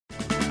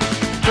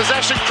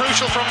Possession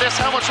crucial from this.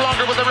 How much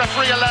longer will the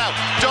referee allow?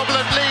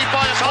 Dublin lead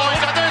by a point,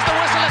 and there's the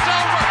whistle. It's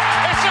over.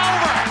 It's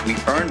over. We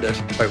earned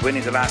it by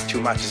winning the last 2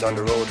 matches on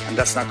the road, and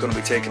that's not going to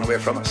be taken away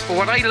from us. But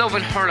what I love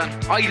in hurling,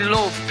 I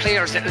love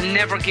players that will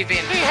never give in.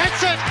 He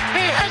hits it.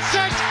 He hits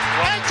it.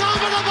 It's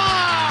over the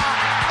bar.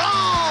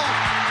 Oh,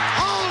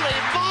 holy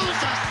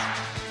Moses.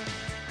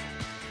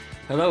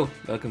 Hello,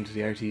 welcome to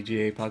the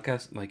RTGA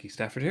podcast. Mikey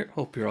Stafford here.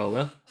 Hope you're all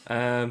well.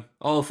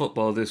 All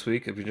football this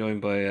week. I'll be joined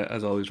by,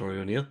 as always,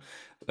 Rory O'Neill,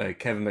 by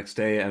Kevin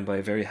McStay, and by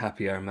a very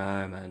happy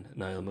Armagh man,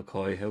 Niall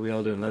McCoy. How are we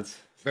all doing, lads?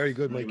 Very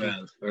good, Mikey.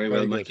 Very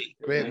well, Mikey.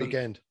 Great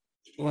weekend.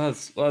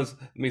 Was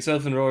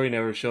myself and Rory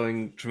now were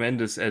showing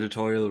tremendous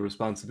editorial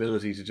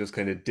responsibility to just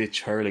kind of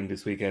ditch hurling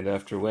this weekend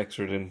after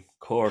Wexford and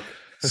Cork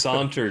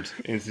sauntered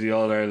into the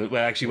All-Ireland.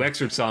 Well, actually,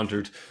 Wexford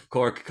sauntered.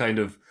 Cork kind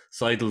of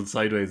sidled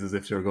sideways as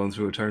if they were going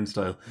through a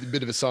turnstile. A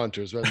bit of a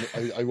saunter as well.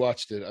 I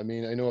watched it. I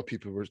mean, I know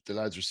the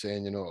lads were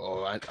saying, you know,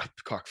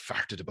 Cork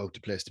farted about the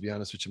place, to be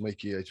honest with you,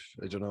 Mikey.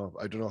 I don't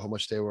know how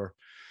much they were.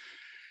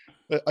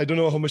 I don't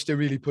know how much they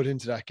really put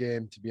into that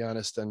game, to be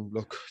honest. And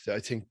look, I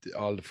think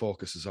all the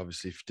focus is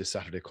obviously this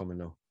Saturday coming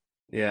now.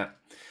 Yeah.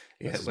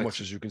 That's as much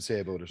as you can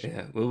say about it.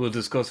 Yeah, well, we'll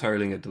discuss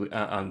hurling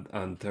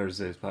on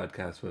Thursday's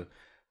podcast. But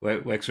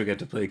Wexford get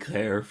to play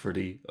Clare for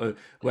the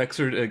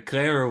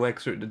Clare or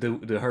Wexford,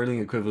 the hurling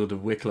equivalent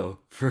of Wicklow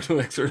for the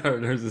Wexford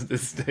hurlers at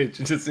this stage.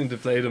 We just seem to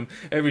play them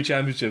every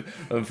championship.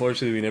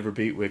 Unfortunately, we never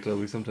beat Wicklow.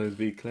 We sometimes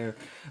beat Clare,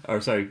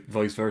 or sorry,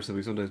 vice versa.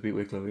 We sometimes beat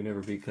Wicklow. We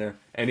never beat Clare.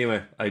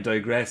 Anyway, I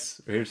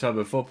digress. We're here to talk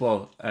about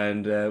football,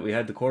 and we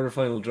had the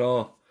quarterfinal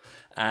draw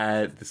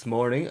this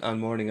morning on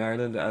Morning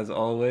Ireland, as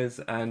always,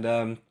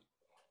 and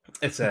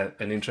it's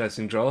an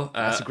interesting draw.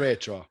 That's a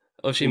great draw.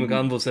 Oisin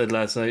McGonville said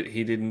last night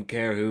he didn't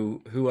care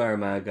who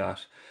Armagh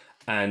got,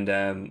 and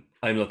I'm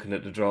looking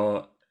at the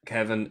draw,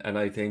 Kevin, and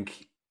I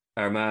think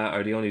Armagh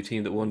are the only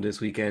team that won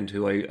this weekend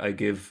who I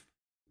give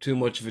too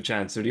much of a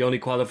chance. They're the only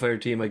qualifier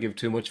team I give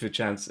too much of a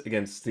chance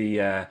against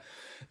the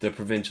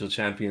provincial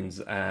champions.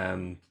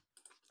 I'm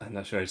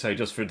not sure. Sorry,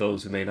 just for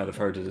those who may not have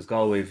heard it, it's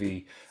Galway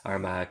v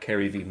Armagh,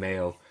 Kerry v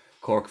Mayo,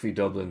 Cork v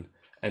Dublin,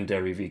 and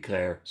Derry v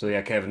Clare. So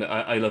yeah, Kevin,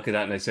 I look at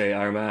that and I say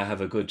Armagh have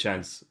a good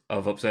chance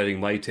of upsetting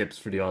my tips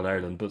for the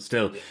All-Ireland, but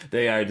still,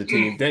 they are the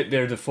team.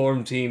 They're the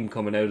form team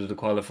coming out of the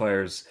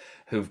qualifiers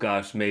who've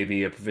got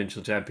maybe a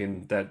provincial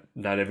champion that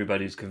not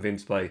everybody's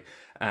convinced by.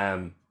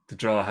 The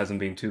draw hasn't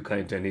been too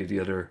kind to any of the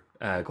other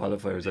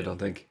qualifiers, I don't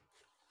think.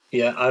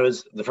 Yeah, I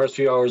was the first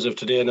few hours of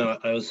today now,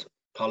 I was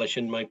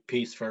polishing my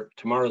piece for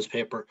tomorrow's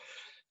paper,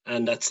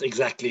 and that's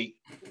exactly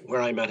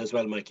where I'm at as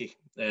well, Mikey.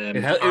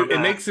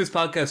 It makes this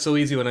podcast so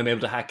easy when I'm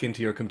able to hack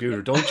into your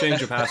computer. Don't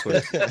change your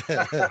password.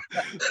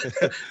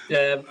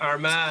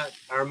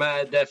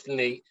 Armagh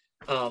definitely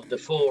the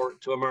four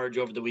to emerge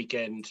over the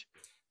weekend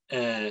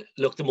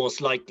look the most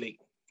likely.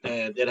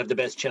 They'd have the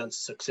best chance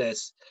of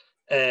success.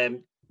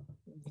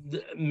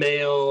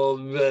 Mayo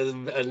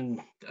and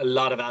a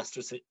lot of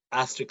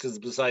asterisks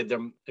beside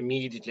them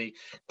immediately.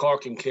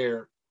 Cork and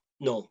Clare,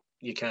 no.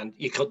 You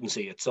couldn't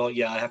see it. So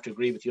yeah, I have to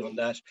agree with you on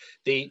that.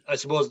 I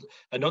suppose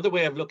another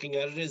way of looking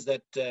at it is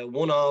that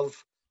one of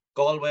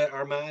Galway,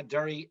 Armagh,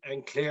 Derry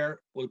and Clare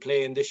will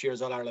play in this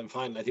year's All-Ireland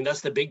final. I think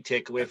that's the big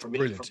takeaway for me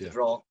from the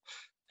draw.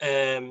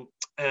 And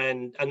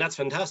that's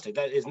fantastic.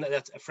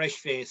 That's a fresh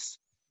face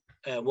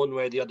one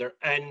way or the other.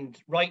 And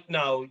right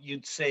now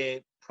you'd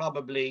say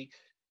probably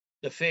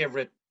the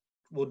favourite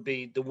would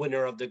be the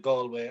winner of the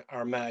Galway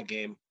Armagh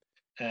game,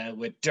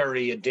 with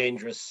Derry a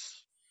dangerous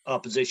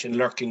opposition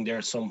lurking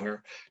there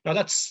somewhere. Now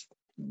that's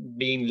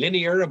being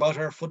linear about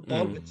our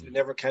football, which we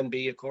never can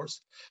be, of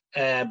course.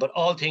 But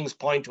all things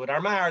point to it.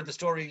 Armagh are the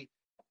story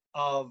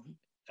of,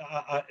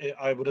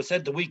 I would have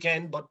said the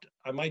weekend, but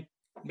I might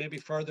maybe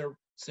further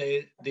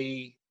say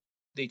the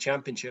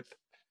championship.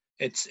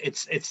 It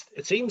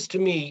seems to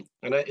me,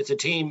 and it's a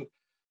team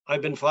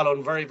I've been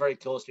following very, very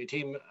closely. A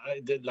team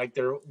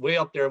they're way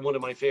up there, one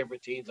of my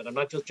favorite teams, and I'm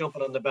not just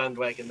jumping on the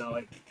bandwagon now.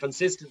 I've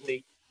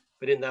consistently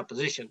been in that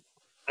position.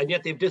 And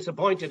yet they've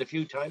disappointed a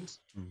few times.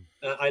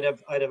 I'd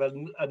have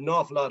an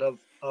awful lot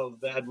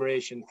of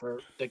admiration for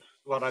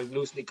what I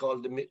loosely call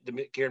the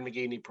Kieran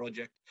McGeeney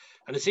project.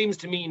 And it seems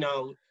to me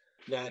now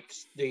that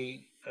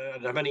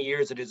how many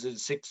years it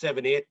is 6,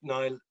 7, 8,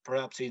 9,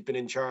 perhaps he's been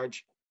in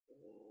charge.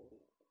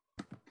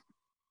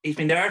 He's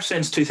been there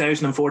since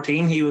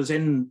 2014. He was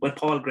in with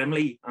Paul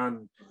Grimley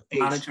and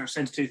manager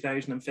since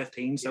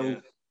 2015.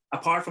 So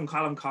apart from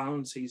Colin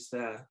Collins, he's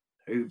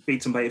who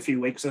beats him by a few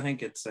weeks. I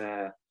think it's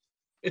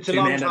a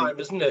long time,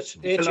 isn't it?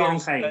 It's a long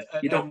time.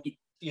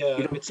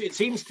 It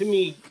seems to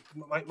me,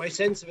 my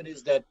sense of it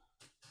is that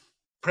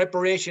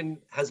preparation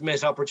has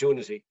met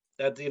opportunity.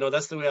 That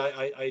that's the way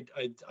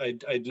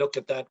I'd look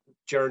at that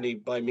journey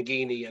by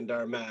McGeeney and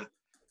Armagh.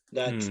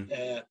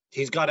 That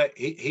he's got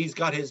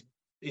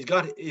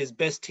his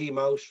best team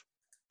out.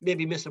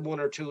 Maybe missing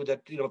one or two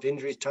that if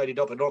injuries tidied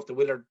up. I don't know if the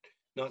Willard,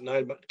 not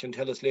Niall, can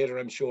tell us later,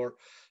 I'm sure.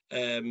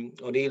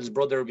 O'Neill's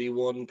brother will be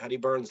one. Paddy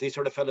Burns, these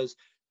sort of fellas.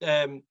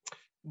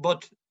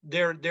 But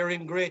they're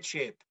in great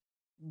shape.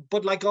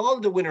 but like all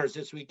the winners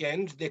this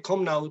weekend, they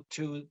come now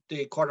to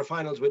the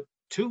quarterfinals with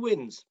 2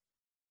 wins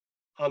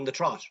on the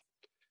trot.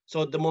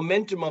 So the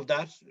momentum of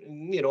that,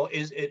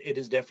 it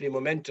is definitely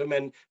momentum.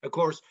 And of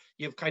course,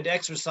 you've kind of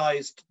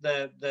exercised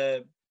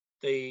the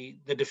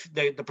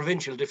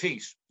provincial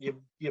defeat.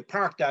 You've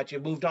parked that.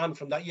 You've moved on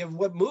from that. You've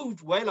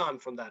moved well on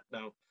from that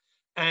now.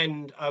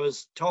 And I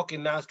was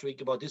talking last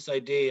week about this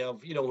idea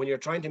of, when you're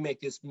trying to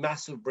make this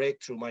massive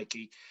breakthrough,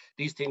 Mikey,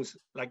 these things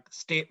like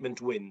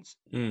statement wins.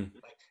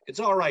 It's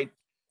all right,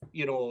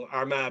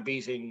 Armagh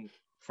beating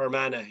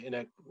Fermanagh in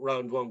a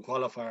round 1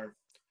 qualifier.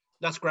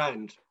 That's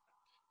grand.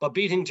 But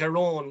beating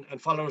Tyrone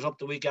and following it up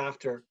the week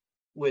after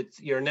with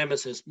your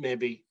nemesis,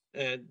 maybe,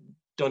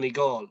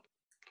 Donegal,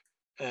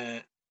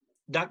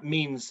 that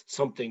means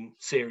something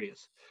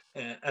serious.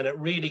 And it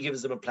really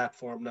gives them a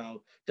platform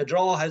now. The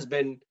draw has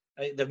been,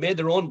 they've made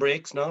their own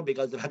breaks now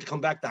because they've had to come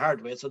back the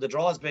hard way. So the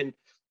draw has been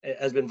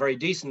very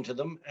decent to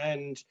them.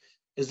 And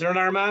is there an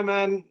Armagh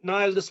man,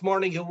 Niall, this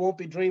morning who won't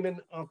be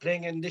dreaming of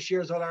playing in this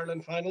year's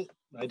All-Ireland final?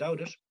 I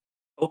doubt it.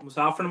 Opens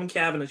off for them,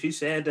 Kevin, as you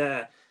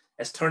said.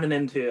 It's turning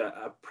into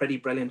a pretty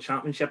brilliant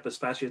championship,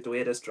 especially with the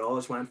way this draw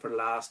has went for the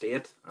last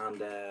 8.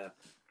 And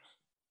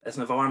it's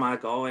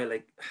Armagh Galway,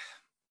 like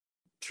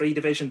 3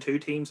 Division 2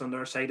 teams on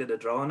their side of the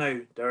draw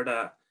now. They're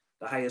the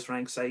highest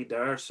ranked side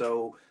there,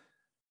 so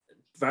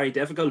very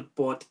difficult.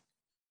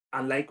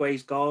 And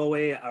likewise,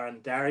 Galway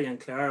and Derry and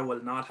Clare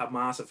will not have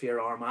massive fear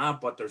of Armagh,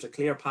 but there's a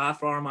clear path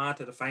for Armagh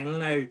to the final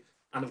now.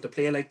 And if they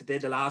play like they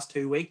did the last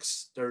 2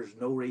 weeks, there's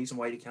no reason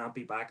why they can't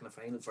be back in the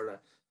final for the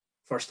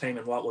first time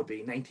in what would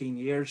be 19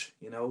 years,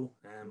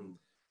 And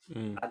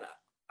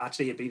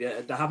actually,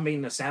 they haven't been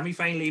in a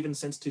semi-final even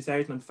since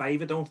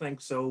 2005, I don't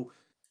think. So,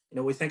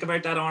 we think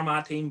about that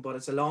Armagh team, but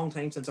it's a long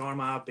time since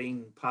Armagh have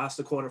been past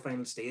the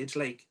quarter-final stage.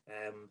 Like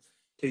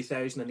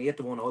 2008,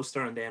 they won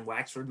Ulster, and then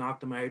Wexford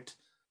knocked them out.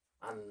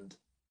 And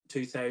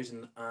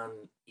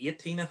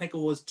 2018, I think it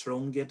was,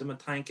 Tyrone gave them a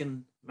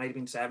tanking, might have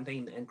been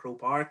 17 in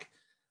Croke Park.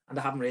 And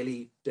they haven't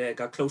really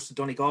got close to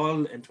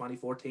Donegal in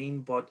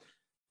 2014, but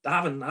they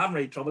haven't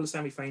really troubled the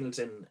semi-finals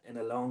in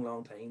a long,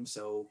 long time.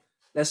 So,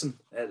 listen,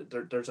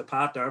 there's a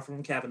path there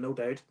from Kevin, no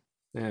doubt.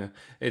 Yeah,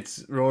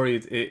 it's Rory.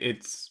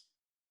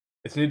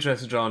 It's an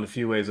interesting draw in a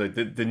few ways. Like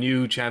the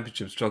new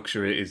championship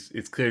structure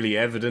is clearly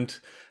evident.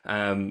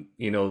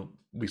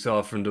 We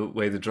saw from the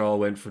way the draw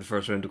went for the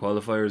first round of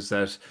qualifiers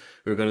that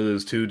we were going to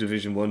lose 2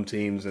 Division 1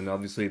 teams, and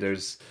obviously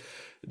there's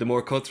the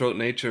more cutthroat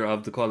nature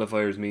of the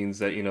qualifiers means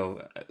that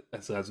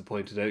as I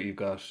pointed out, you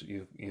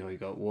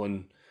got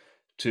 1,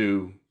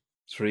 2,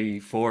 3,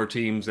 4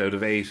 teams out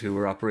of 8 who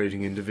were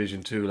operating in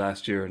Division 2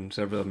 last year, and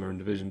several of them are in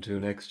Division 2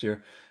 next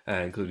year,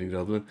 including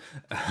Dublin.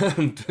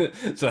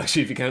 So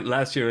actually, if you count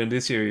last year and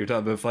this year, you're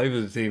talking about 5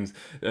 of the teams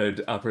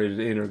operated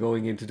in or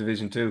going into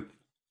Division 2.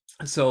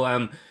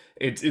 So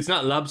it's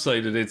not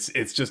lopsided,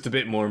 it's just a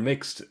bit more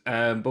mixed.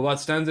 But what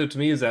stands out to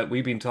me is that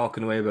we've been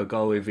talking away about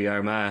Galway v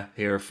Armagh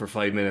here for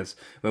 5 minutes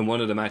when one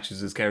of the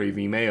matches is Kerry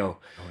v Mayo,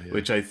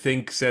 which I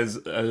think says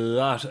a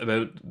lot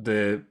about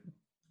the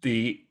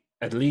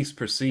at least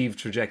perceived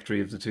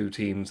trajectory of the 2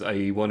 teams,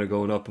 i.e. one are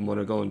going up and one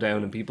are going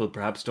down, and people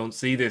perhaps don't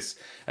see this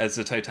as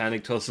the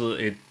titanic tussle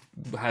it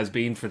has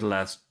been for the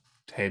last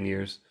 10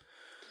 years.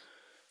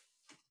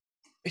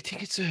 I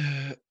think it's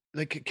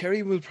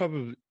Kerry will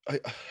probably,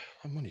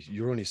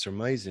 you're only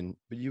surmising,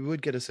 but you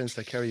would get a sense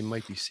that Kerry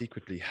might be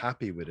secretly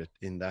happy with it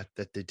in that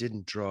they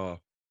didn't draw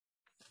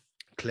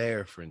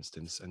Clare, for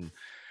instance, and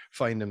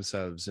find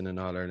themselves in an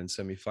All-Ireland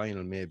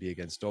semi-final, maybe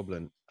against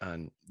Dublin,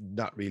 and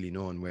not really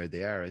knowing where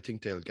they are. I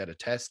think they'll get a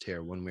test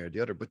here one way or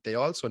the other, but they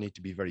also need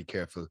to be very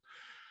careful.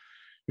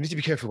 You need to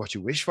be careful what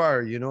you wish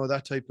for,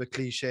 that type of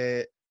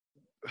cliche.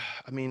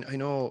 I mean, I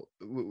know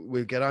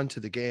we'll get on to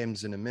the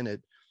games in a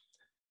minute,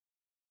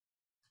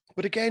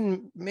 but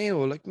again,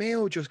 Mayo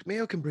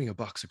can bring a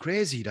box of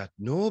crazy that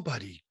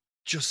nobody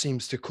just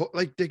seems to cut.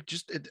 Like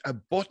a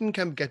button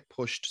can get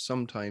pushed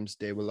sometimes.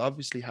 They will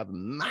obviously have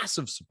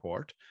massive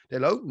support.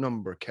 They'll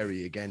outnumber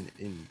Kerry again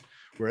in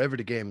wherever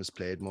the game is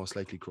played, most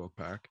likely Croke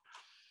Park.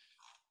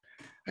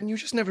 And you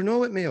just never know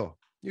with Mayo.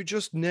 You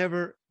just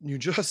never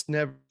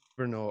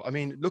know. I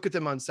mean, look at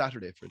them on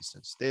Saturday, for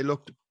instance. They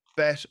looked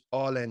bet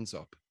all ends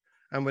up,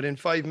 and within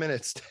 5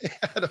 minutes they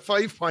had a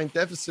 5-point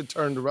deficit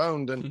turned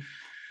around. And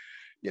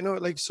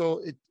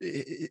so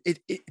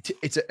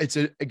it's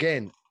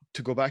again,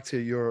 to go back to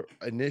your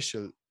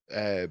initial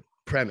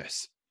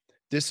premise,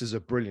 this is a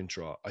brilliant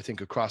draw, I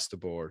think, across the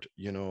board.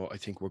 I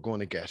think we're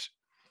going to get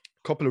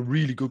a couple of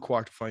really good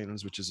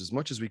quarterfinals, which is as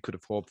much as we could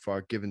have hoped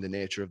for, given the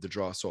nature of the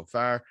draw so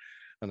far.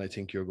 And I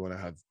think you're going to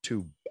have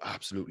 2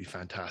 absolutely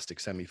fantastic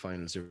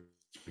semi-finals,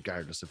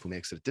 regardless of who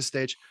makes it at this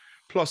stage,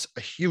 plus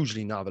a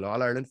hugely novel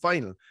All-Ireland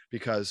final,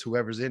 because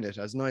whoever's in it,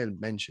 as Niall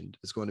mentioned,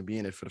 is going to be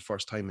in it for the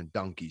first time in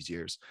donkey's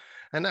years.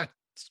 And that's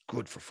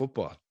good for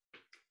football.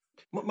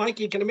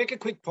 Mikey, can I make a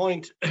quick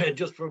point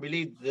just before we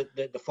leave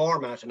the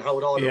format and how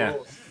it all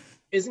arose?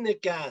 Isn't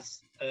it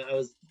gas? I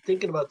was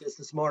thinking about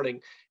this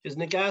morning.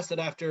 Isn't it gas that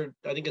after,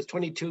 I think it's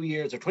 22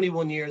 years or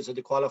 21 years of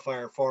the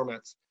qualifier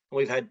formats, and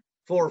we've had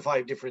 4 or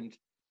 5 different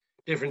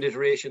different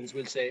iterations,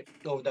 we'll say,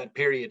 over that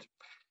period,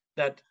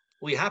 that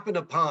we happen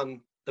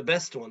upon the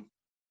best one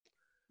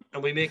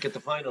and we make it the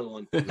final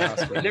one.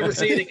 We'll never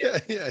see it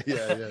again.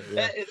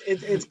 Yeah.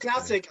 It's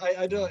classic.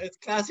 I know it's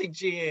classic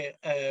GA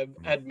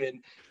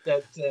admin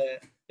that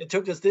it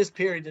took us this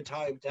period of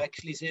time to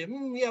actually say,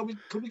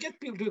 could we get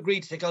people to agree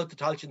to take out the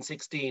Tailteann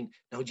 16?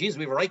 Now, geez,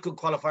 we have a right good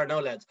qualifier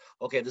now, lads.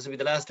 Okay, this will be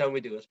the last time we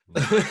do it.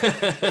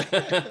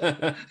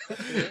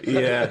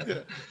 Yeah,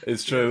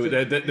 it's true.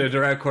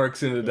 There are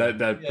quirks in it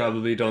that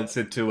probably don't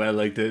sit too well,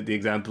 like the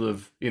example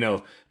of,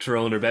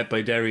 Tyrone are bet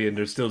by Derry and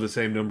they're still the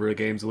same number of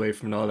games away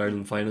from an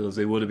All-Ireland final as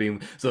they would have been.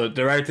 So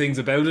there are things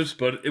about it,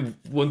 but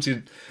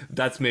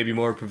that's maybe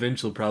more a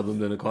provincial problem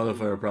than a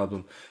qualifier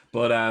problem.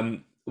 But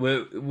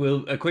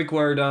We'll a quick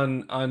word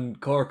on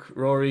Cork,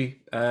 Rory.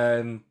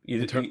 In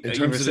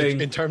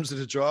terms of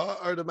the draw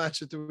or the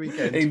match at the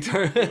weekend,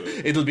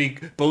 it'll be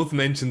both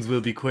mentions will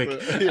be quick.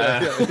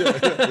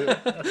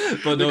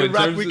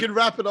 But we can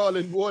wrap it all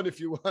in one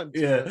if you want.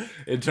 Yeah,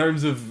 in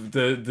terms of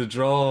the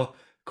draw,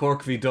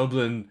 Cork v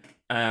Dublin.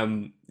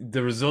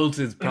 The result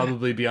is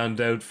probably beyond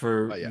doubt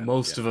for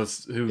most of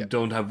us who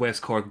don't have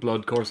West Cork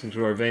blood coursing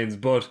through our veins,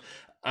 but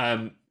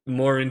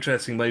more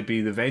interesting might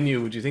be the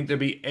venue. Would you think there'd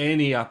be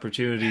any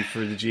opportunity for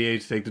the GA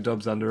to take the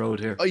Dubs on the road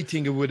here? I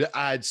think it would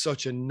add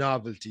such a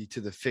novelty to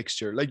the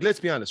fixture. Like,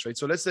 let's be honest, right?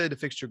 So let's say the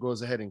fixture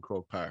goes ahead in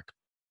Croke Park.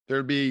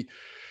 There'll be,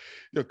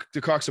 look,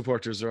 the Cork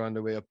supporters are on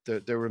their way up.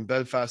 They were in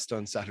Belfast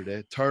on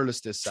Saturday,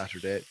 Thurles this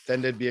Saturday.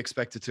 Then they'd be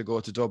expected to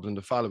go to Dublin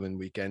the following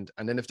weekend.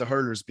 And then if the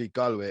hurlers beat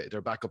Galway, they're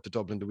back up to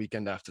Dublin the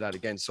weekend after that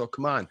again. So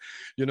come on,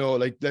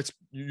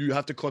 you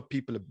have to cut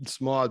people a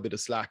small bit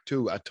of slack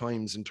too at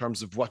times in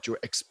terms of what you're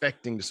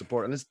expecting to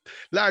support. And it's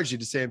largely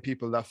the same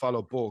people that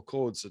follow both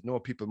codes.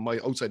 That people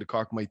outside of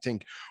Cork might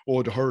think,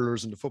 the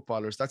hurlers and the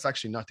footballers. That's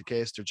actually not the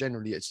case.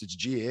 It's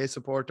the GAA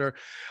supporter.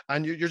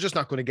 And you're just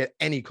not going to get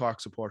any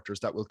Cork supporters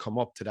that will come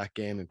up to that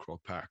game in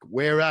Croke Park.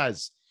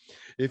 Whereas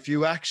if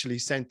you actually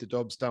sent the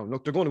Dubs down,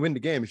 look, they're going to win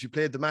the game. If you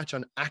played the match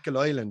on Achill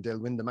Island, they'll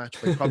win the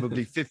match by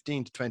probably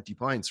 15 to 20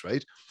 points,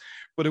 right?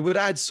 But it would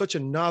add such a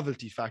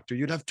novelty factor.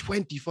 You'd have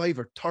 25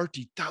 or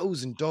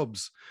 30,000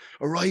 Dubs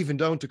arriving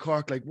down to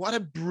Cork. Like, what a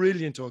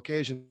brilliant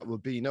occasion that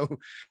would be.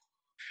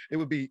 It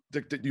would be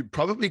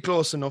probably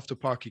close enough to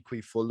Páirc Uí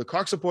Chaoimh full. The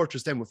Cork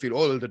supporters then would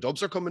feel, the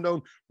Dubs are coming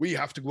down. We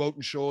have to go out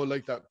and show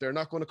like that. They're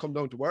not going to come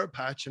down to our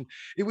patch. And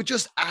it would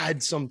just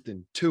add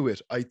something to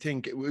it. I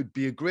think it would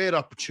be a great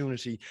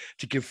opportunity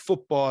to give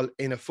football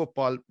in a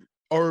football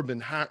urban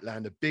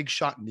heartland a big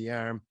shot in the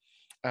arm.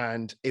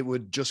 And it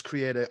would just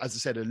create, as I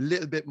said, a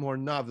little bit more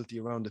novelty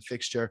around the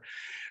fixture.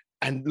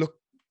 And look,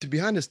 to be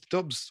honest, the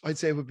Dubs, I'd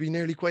say, would be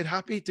nearly quite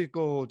happy to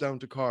go down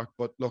to Cork.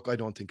 But look, I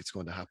don't think it's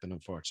going to happen,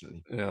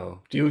 unfortunately.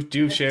 No. Do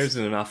you have shares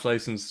in an off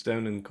license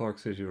down in Cork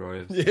City,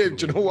 Roy? Yeah, do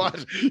you know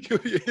what?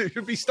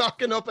 You'd be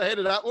stocking up ahead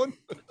of that one.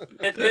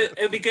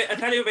 It'd be good. I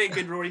tell you, it'd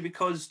be good, Rory,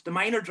 because the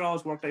minor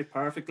draws worked out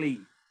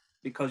perfectly.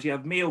 Because you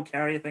have Mayo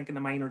Kerry, I think, in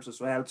the minors as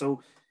well.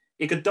 So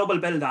you could double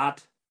bill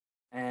that.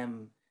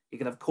 You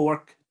could have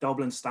Cork,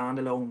 Dublin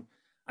standalone.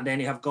 And then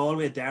you have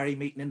Galway, Derry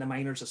meeting in the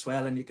minors as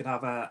well, and you could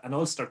have an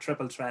Ulster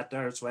triple threat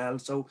there as well.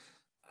 So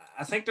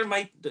I think there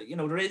might,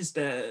 there is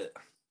the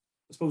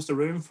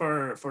room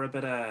for a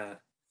bit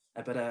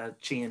of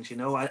change.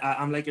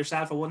 I'm like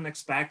yourself, I wouldn't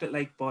expect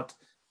it, but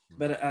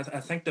I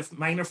think the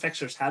minor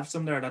fixtures have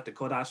some there that they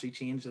could actually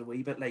change it a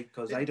wee bit,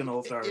 because I don't know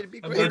if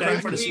they're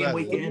down for the same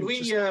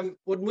weekend.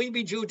 Wouldn't we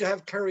be due to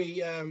have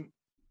Kerry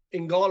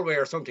in Galway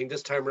or something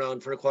this time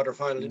around for a quarter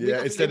final?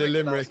 Yeah, instead of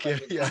Limerick.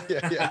 Yeah.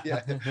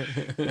 Yeah,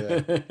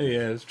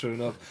 it's true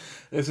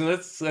enough. Listen,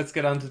 let's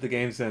get on to the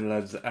games then,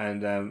 lads.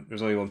 And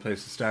there's only one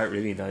place to start,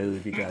 really. Niall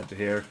would be glad to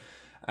hear.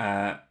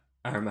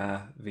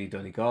 Armagh v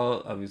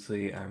Donegal.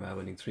 Obviously, Armagh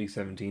winning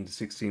 3-17 to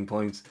 16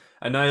 points.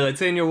 And Niall, I'd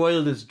say in your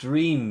wildest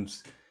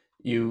dreams,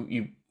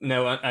 you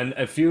now, and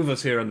a few of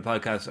us here on the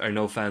podcast are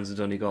no fans of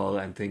Donegal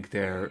and think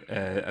they're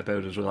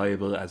about as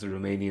reliable as a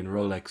Romanian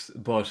Rolex.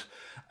 But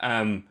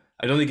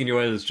I don't think in your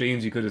wildest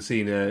dreams you could have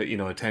seen a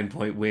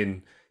 10-point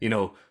win,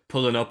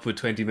 pulling up with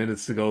 20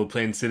 minutes to go,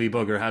 playing silly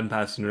bugger hand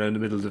passing around the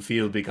middle of the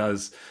field,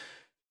 because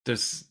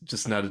there's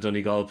just not a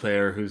Donegal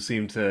player who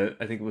seemed to,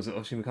 I think it was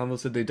Oisín McConville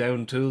said they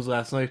downed tools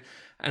last night,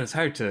 and it's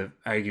hard to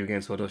argue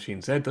against what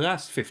Oisín said. The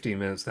last 15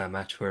 minutes of that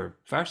match were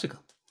farcical.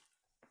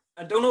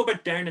 I don't know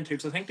about downing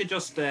tools. I think they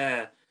just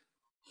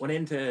went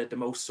into the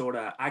most sort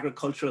of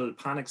agricultural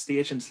panic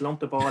stations,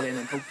 lumped the ball in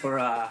and hoped for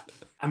a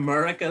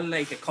miracle,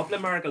 like a couple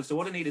of miracles. They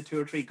would have needed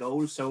 2 or 3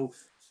 goals. So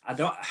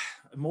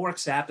more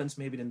acceptance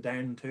maybe than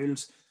down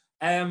tools.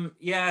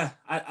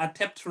 I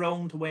tipped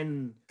Tyrone to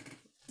win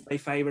by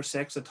 5 or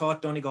 6. I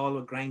thought Donegal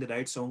would grind it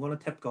out, so I'm going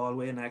to tip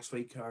Galway next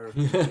week.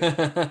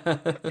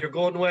 You're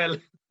going well.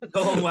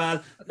 Going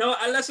well. No,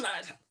 listen,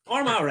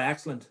 Armagh are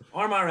excellent.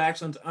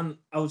 And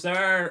I was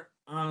there,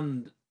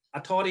 and I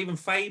thought even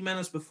 5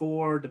 minutes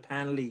before the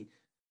penalty,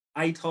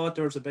 I thought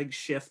there was a big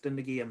shift in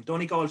the game.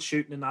 Donegal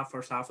shooting in that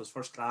first half was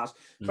first class.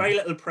 Very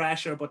little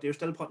pressure, but they're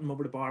still putting them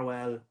over the bar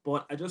well.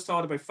 But I just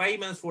thought about 5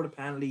 minutes before the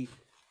penalty,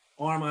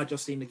 Armagh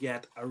just seemed to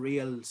get a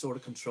real sort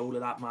of control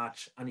of that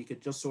match, and you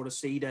could just sort of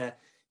see the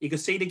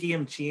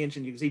game change,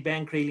 and you could see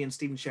Ben Creeley and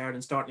Stephen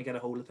Sheridan starting to get a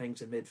hold of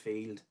things in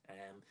midfield,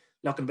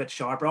 looking a bit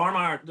sharper.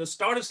 Armagh, they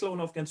started slow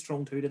enough against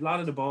Tyrone too. They had a lot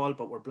of the ball,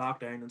 but were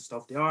blocked down and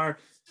stuff. They are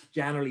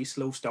generally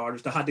slow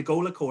starters. They had the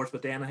goal, of course,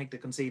 but then I think they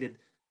conceded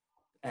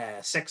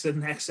 6 of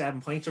the next 7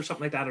 points or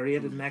something like that, or 8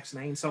 of the next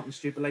 9, something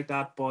stupid like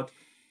that. But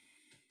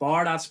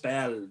bar that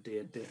spell,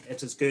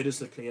 it's as good as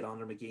they played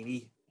under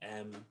McGeeney.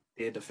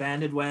 They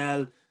defended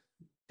well.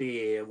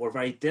 They were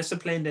very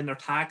disciplined in their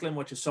tackling,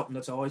 which is something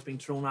that's always been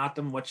thrown at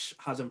them, which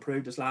has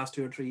improved this last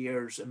 2 or 3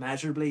 years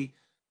immeasurably.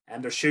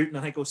 And they're shooting,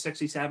 I think it was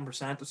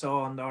 67% I saw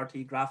on the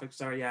RT graphics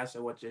there, yeah,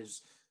 so which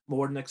is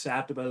more than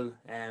acceptable.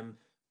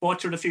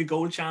 Butchered a few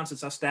goal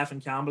chances. That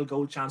Stephen Campbell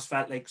goal chance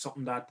felt like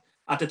something that,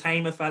 at the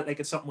time, it felt like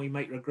it's something we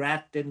might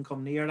regret. Didn't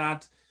come near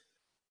that.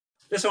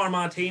 This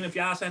Armagh team, if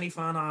you ask any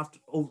fan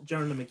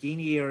during the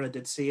McGeeney era,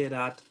 did say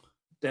that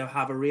they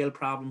have a real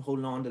problem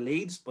holding on to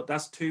leads, but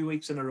that's 2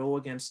 weeks in a row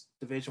against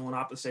Division 1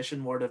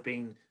 opposition where they've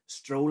been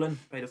strolling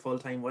by the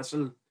full-time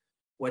whistle,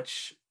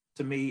 which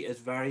to me is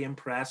very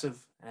impressive.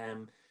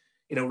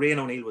 Rian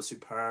O'Neill was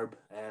superb.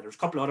 There's a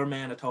couple of other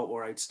men I thought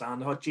were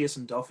outstanding. I thought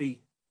Jason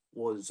Duffy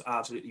was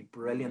absolutely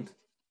brilliant.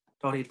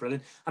 Thought he was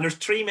brilliant. And there's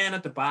 3 men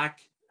at the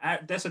back.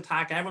 This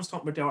attack, everyone's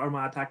talking about the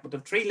Armagh attack, but there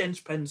are 3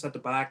 linchpins at the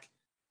back.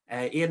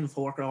 Aidan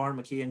Forker, Aaron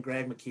McKay and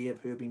Greg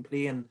McCabe, who have been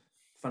playing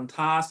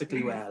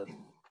fantastically well.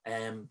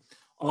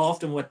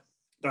 Often with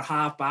their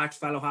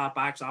fellow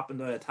half-backs up in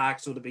the attack,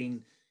 so they've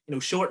been,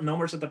 short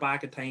numbers at the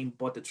back at time,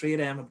 but the 3 of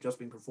them have just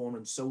been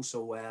performing so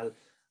well.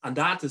 And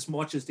that, as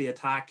much as the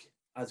attack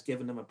has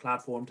given them a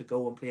platform to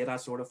go and play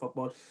that sort of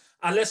football.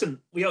 And listen,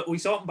 we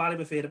saw it in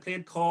Ballybofey. They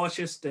played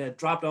cautious. They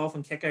dropped off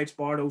and kick-outs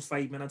bar those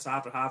 5 minutes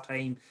after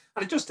half-time,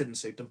 and it just didn't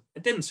suit them.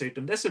 It didn't suit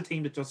them. This is a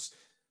team that just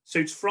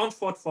suits front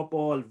foot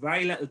football,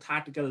 very little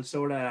tactical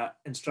sort of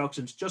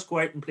instructions. Just go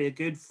out and play a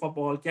good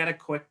football, get it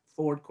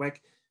forward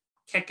quick,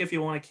 kick if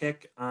you want to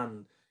kick.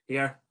 And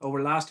here, over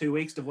the last 2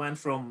 weeks, they've went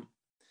from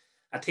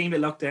a team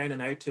that looked down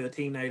and out to a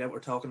team now that we're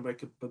talking about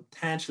could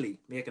potentially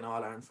make an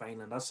All-Ireland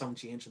final, and that's some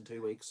change in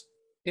 2 weeks.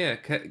 Yeah,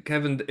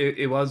 Kevin,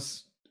 it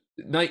was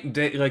night and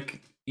day.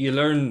 Like, you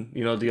learn,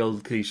 the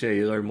old cliche,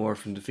 you learn more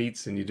from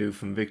defeats than you do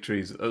from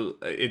victories.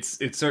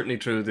 It's certainly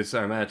true, this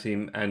Armagh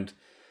team, and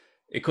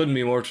it couldn't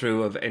be more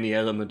true of any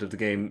element of the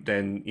game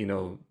than,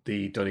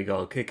 the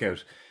Donegal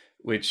kickout,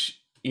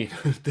 which,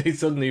 they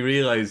suddenly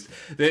realised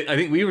that, I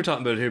think we were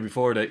talking about it here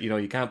before, that,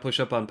 you can't push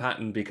up on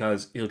Patton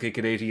because he'll kick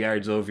it 80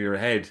 yards over your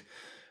head.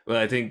 Well,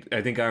 I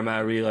think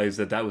Armagh realised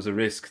that was a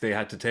risk they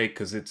had to take,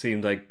 because it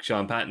seemed like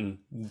Sean Patton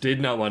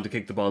did not want to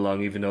kick the ball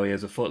long, even though he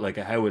has a foot like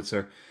a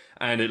howitzer,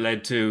 and it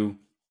led to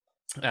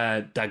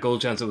that goal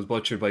chance that was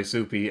butchered by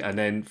Soupy, and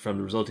then from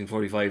the resulting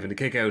 45 in the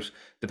kick out,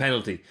 the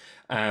penalty.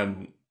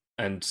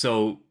 And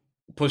so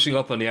pushing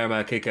up on the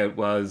Armagh kick out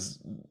was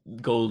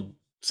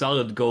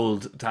solid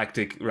gold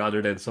tactic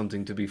rather than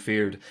something to be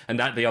feared, and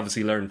that they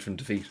obviously learned from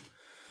defeat.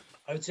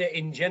 I would say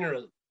in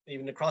general,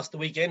 even across the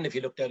weekend, if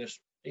you looked at it,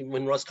 even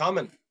when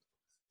Roscommon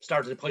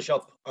started to push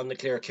up on the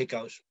clear kick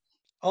out,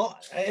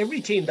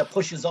 every team that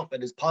pushes up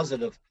and is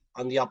positive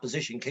on the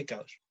opposition kick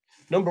out,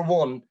 number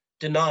one,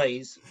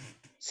 denies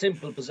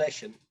simple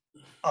possession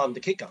on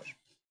the kick out.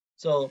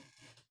 So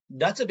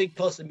that's a big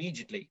plus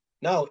immediately.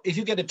 Now, if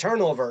you get a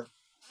turnover,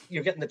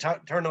 you're getting the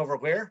turnover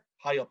where?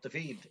 High up the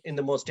field, in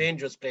the most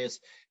dangerous place.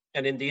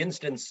 And in the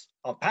instance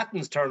of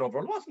Patton's turnover,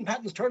 it wasn't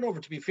Patton's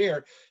turnover, to be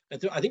fair. I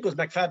think it was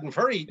McFadden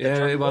Furry.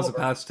 Yeah, it was a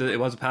pass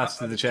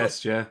to the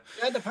chest. Yeah.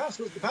 Yeah, the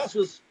pass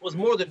was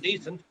more than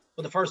decent,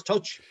 but the first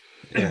touch,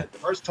 the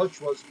first touch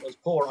was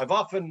poor. I've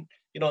often,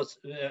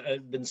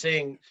 been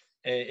saying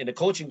in a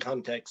coaching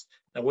context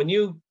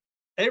that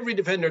every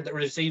defender that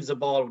receives a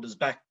ball with his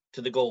back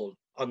to the goal,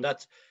 and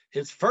that's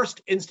his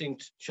first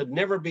instinct should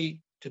never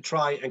be to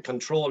try and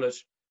control it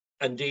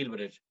and deal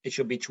with it. It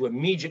should be to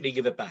immediately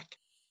give it back,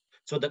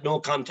 so that no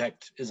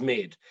contact is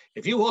made.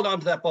 If you hold on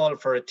to that ball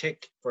for a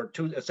tick, for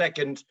a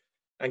second,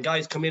 and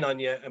guys come in on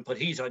you and put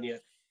heat on you,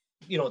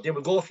 they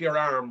will go for your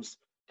arms,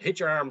 hit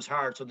your arms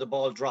hard so the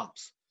ball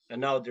drops. And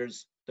now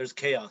there's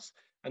chaos.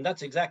 And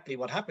that's exactly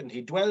what happened.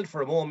 He dwelled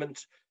for a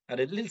moment, had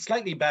a little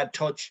slightly bad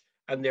touch,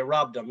 and they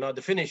robbed him. Now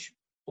the finish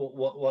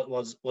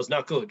was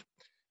not good.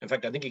 In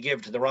fact, I think he gave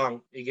it to the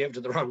wrong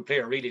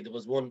player, really. There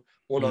was one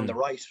on the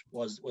right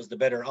was the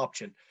better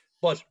option.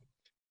 But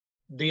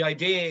the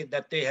idea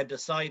that they had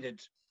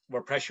decided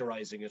we're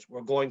pressurizing it,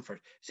 we're going for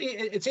it. See,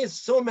 it says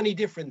so many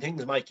different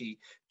things, Mikey,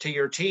 to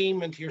your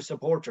team and to your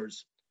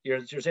supporters.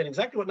 You're saying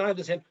exactly what Niall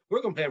is saying.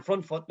 We're going to play in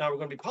front foot now. We're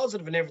going to be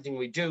positive in everything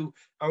we do,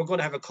 and we're going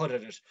to have a cut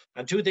at it.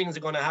 And 2 things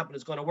are going to happen.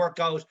 It's going to work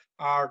out,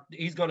 or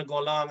he's going to go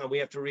along, and we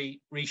have to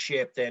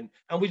reshape then.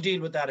 And we'll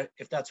deal with that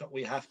if that's what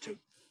we have to.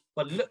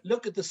 But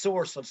look at the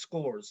source of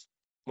scores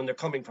when they're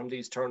coming from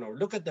these turnovers.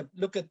 Look at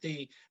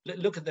the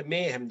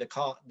mayhem,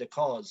 the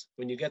cause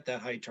when you get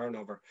that high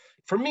turnover.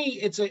 For me,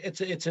 it's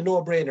a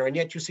no-brainer, and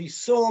yet you see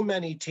so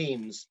many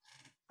teams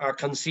are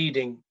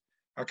conceding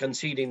are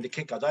conceding the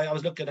kickouts. I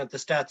was looking at the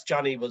stats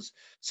Johnny was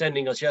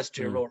sending us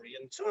yesterday, Rory,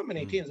 and so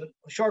many teams.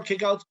 Short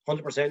kickouts,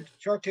 100%.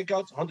 Short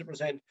kickouts,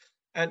 100%.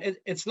 And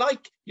it's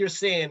like you're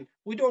saying,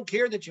 we don't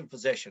care that you have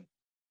possession.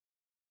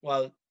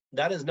 Well,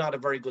 that is not a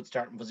very good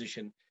starting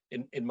position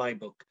in my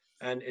book.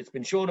 And it's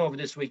been shown over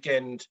this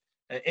weekend,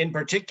 in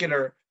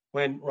particular,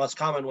 when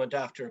Roscommon went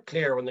after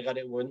Clare when they got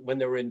it when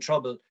they were in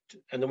trouble,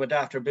 and they went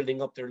after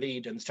building up their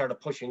lead and started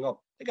pushing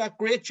up. They got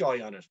great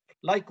joy on it.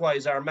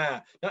 Likewise,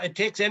 Armagh. Now, it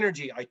takes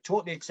energy. I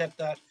totally accept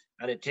that.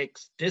 And it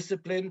takes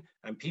discipline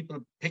and people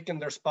picking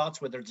their spots,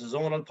 whether it's a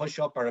zonal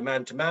push-up or a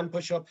man-to-man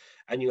push-up.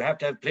 And you have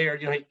to have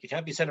players, you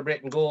can't be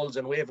celebrating goals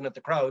and waving at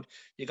the crowd.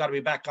 You got to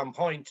be back on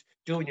point,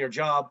 doing your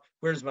job.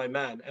 Where's my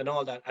man? And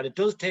all that. And it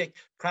does take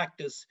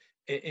practice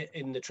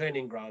in the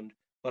training ground.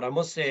 But I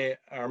must say,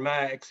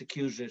 Armagh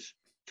executed it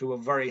to a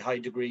very high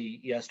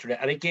degree yesterday.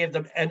 And it gave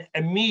them an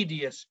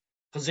immediate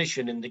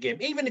position in the game.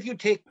 Even if you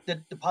take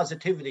the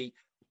positivity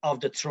of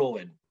the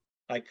throw-in.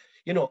 Like,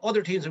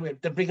 other teams,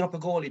 they bring up a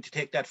goalie to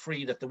take that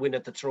free that they win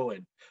at the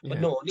throw-in.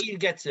 But no, Neil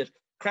gets it,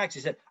 cracks,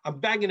 he said, I'm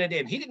banging it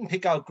in. He didn't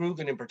pick out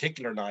Grugan in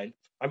particular, Niall.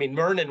 I mean,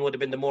 Mernon would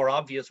have been the more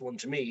obvious one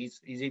to me.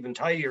 He's even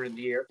higher in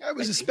the year. It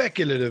was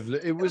speculative.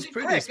 It was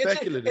pretty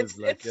speculative.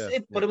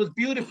 But it was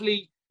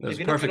beautifully... It was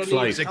perfect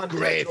flight. It's a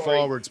great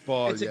forwards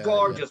ball. It's a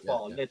gorgeous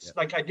ball. It's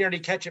like I'd nearly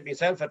catch it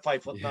myself at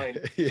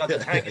 5'9".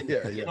 It's hanging.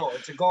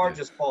 It's a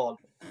gorgeous ball.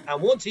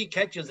 And once he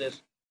catches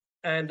it,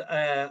 and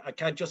I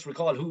can't just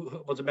recall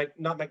who was it,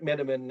 not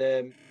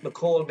McMenamin,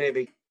 McCall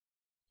maybe,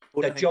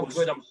 that jumped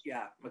with him.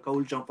 Yeah,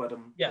 McCall jumped with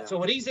him. Yeah, so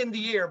when he's in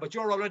the air, but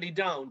you're already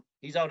down,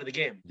 he's out of the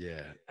game.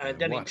 Yeah. And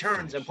then he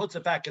turns and puts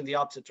it back in the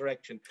opposite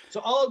direction. So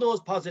all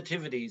those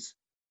positivities,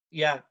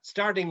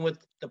 starting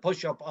with the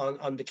push-up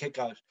on the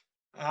kick-out,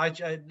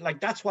 I like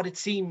that's what it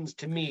seems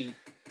to me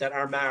that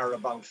Armagh are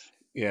about.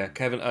 Yeah,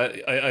 Kevin,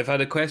 I've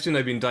had a question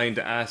I've been dying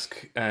to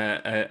ask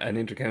an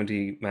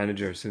intercounty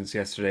manager since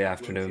yesterday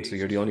afternoon, so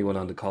you're the only one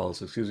on the call,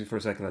 so excuse me for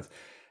a second, lads.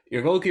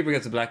 Your goalkeeper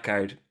gets a black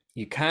card.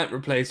 You can't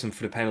replace him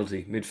for the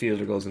penalty.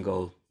 Midfielder goes in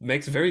goal.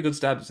 Makes a very good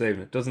stab at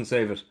saving it. Doesn't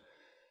save it.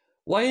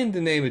 Why in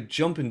the name of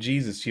jumping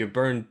Jesus do you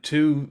burn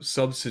 2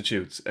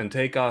 substitutes and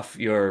take off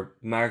your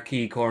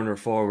marquee corner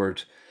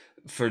forward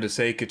for the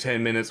sake of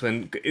 10 minutes?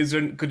 When is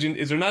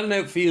there not an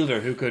outfielder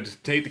who could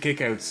take the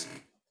kickouts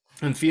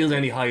and field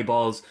any high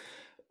balls?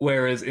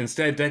 Whereas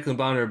instead Declan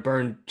Bonner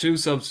burned 2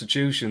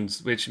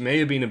 substitutions, which may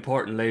have been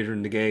important later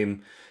in the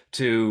game,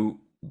 to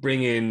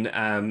bring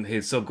in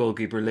his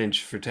sub-goalkeeper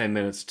Lynch for 10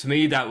 minutes. To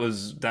me, that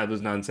was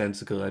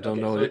nonsensical. I don't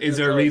know. So is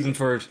there a reason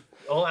for it?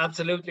 Oh,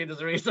 absolutely. There's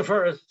a reason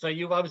for it. So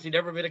you've obviously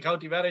never been a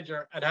county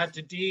manager and had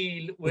to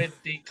deal with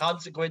the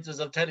consequences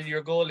of telling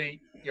your goalie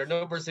you're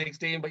number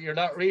 16, but you're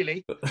not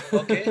really.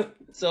 Okay,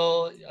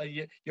 so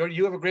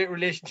you have a great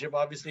relationship,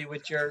 obviously,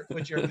 with your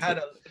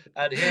panel.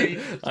 And here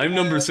I'm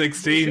number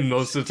 16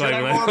 most of the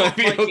time. I might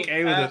be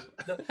okay with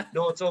it.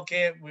 No, it's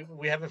okay.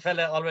 We have a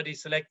fella already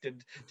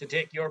selected to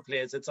take your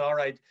place. It's all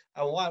right.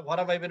 And what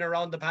have I been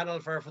around the panel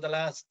for the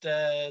last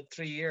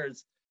 3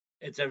 years?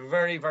 It's a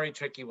very, very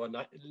tricky one.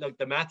 Look,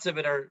 the maths of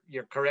it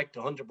you're correct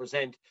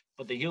 100%,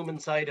 but the human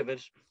side of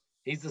it,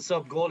 he's the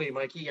sub goalie,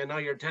 Mikey, and now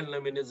you're telling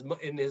him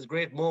in his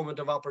great moment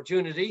of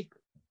opportunity,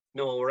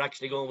 no, we're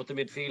actually going with the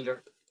midfielder.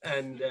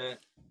 And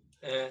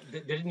they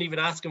didn't even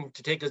ask him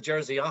to take his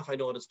jersey off, I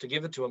noticed, to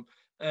give it to him,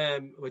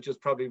 which was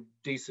probably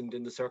decent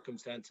in the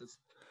circumstances.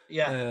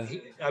 Yeah,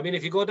 I mean,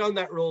 if you go down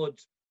that road,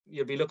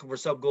 you'll be looking for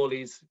sub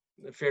goalies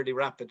fairly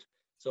rapid.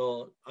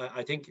 So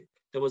I think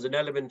there was an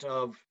element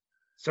of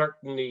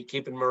certainly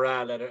keeping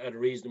morale at a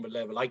reasonable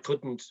level. I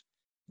couldn't.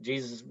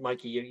 Jesus,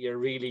 Mikey, you're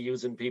really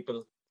using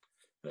people.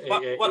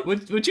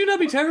 Would you not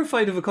be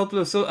terrified of a couple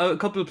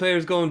of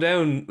players going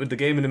down with the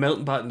game in the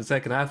melting pot in the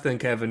second half? Then,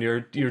 Kevin,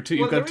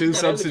 you've got 2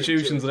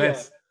 substitutions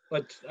less. Yeah.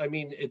 But I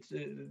mean,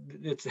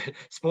 it's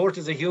sport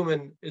is a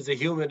human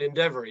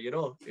endeavor,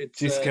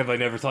 Jeez, Kev, I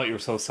never thought you were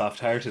so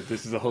soft-hearted.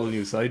 This is a whole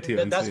new side to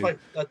you. That's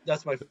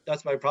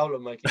my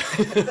problem, Mikey.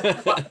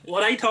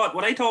 what I thought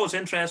was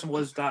interesting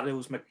was that it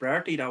was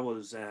McBurty that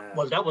was.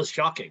 Well, that was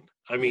shocking.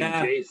 I mean,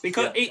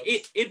 because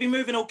it'd be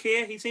moving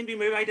okay. He seemed to be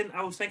moving.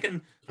 I was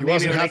thinking he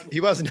wasn't happy. He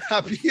wasn't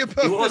happy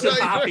about. He wasn't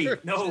happy.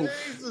 No,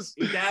 Jesus.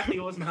 He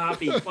definitely wasn't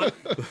happy. But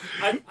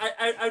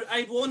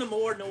I want to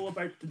more know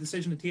about the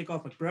decision to take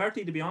off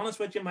McBurty. To be honest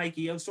with you,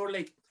 Mikey, I was sort of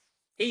like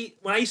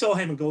when I saw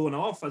him going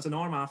off as an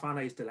Armagh fan,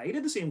 I was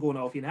delighted to see him going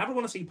off. You never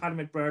want to see Paddy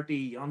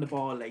McBurty on the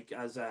ball like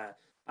as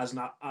an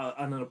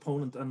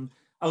opponent. And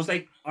I was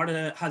like,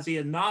 has he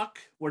a knock?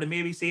 Were they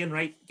maybe saying,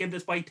 right, give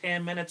this boy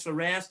 10 minutes of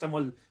rest and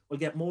we'll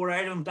get more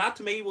out of him? That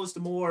to me was the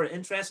more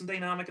interesting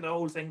dynamic of the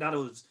whole thing. That it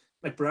was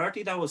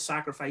McBurty that was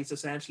sacrificed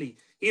essentially.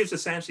 He was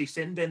essentially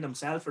sinned in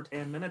himself for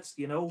 10 minutes,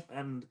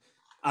 and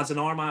as an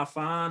Armagh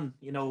fan,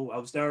 I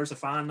was there as a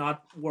fan,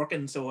 not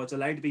working, so I was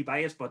allowed to be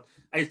biased, but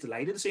I was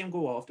delighted to see him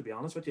go off, to be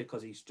honest with you,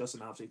 because he's just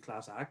an absolute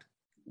class act.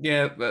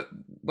 Yeah, but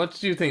what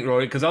do you think,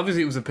 Rory? Because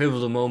obviously it was a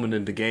pivotal moment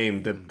in the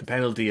game, the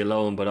penalty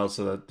alone, but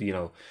also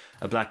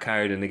a black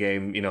card in the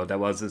game, that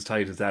was as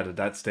tight as that at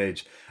that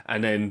stage.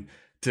 And then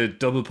to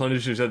double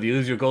punish yourself,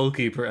 use your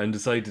goalkeeper and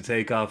decide to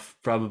take off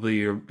probably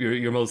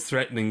your most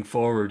threatening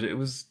forward.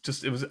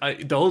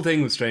 The whole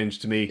thing was strange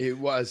to me. It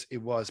was,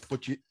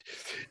 but you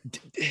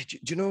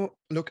know,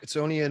 look, it's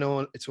only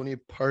a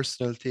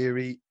personal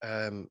theory.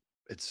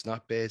 It's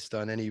not based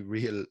on any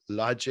real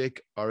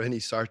logic or any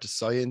sort of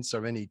science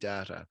or any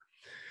data.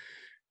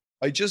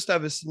 I just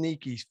have a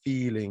sneaky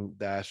feeling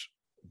that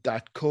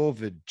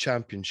COVID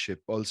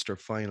championship Ulster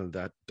final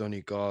that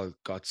Donegal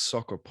got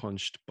sucker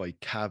punched by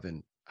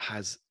Cavan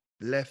has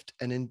left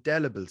an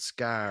indelible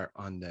scar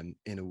on them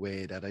in a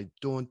way that I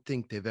don't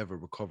think they've ever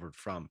recovered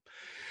from.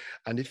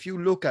 And if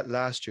you look at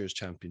last year's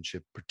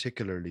championship,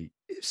 particularly,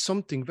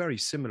 something very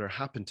similar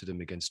happened to them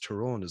against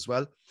Tyrone as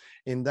well,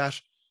 in that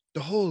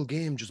the whole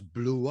game just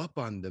blew up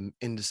on them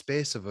in the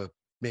space of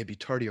maybe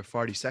 30 or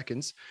 40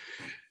 seconds.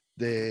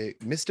 They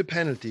missed a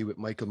penalty with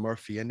Michael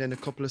Murphy, and then a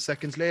couple of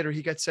seconds later,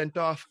 he gets sent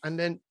off and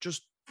then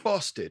just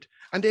busted.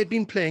 And they'd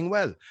been playing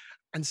well.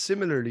 And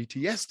similarly to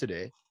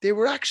yesterday, they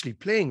were actually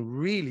playing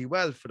really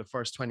well for the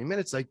first 20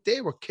 minutes. Like, they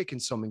were kicking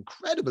some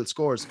incredible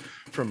scores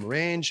from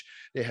range.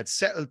 They had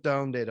settled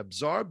down. They'd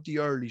absorbed the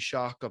early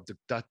shock of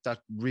that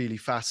really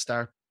fast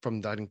start from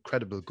that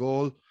incredible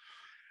goal.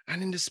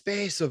 And in the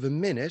space of a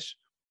minute,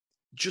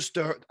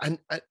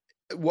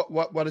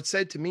 what it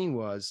said to me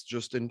was,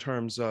 just in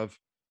terms of,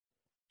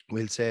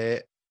 we'll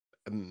say,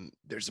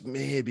 there's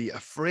maybe a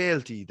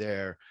frailty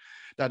there,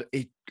 that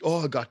it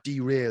all got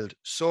derailed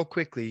so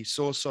quickly,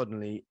 so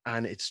suddenly,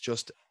 and it's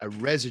just a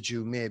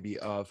residue maybe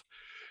of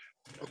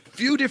a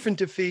few different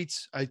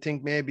defeats. I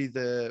think maybe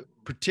the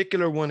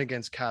particular one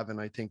against Cavan,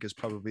 I think, is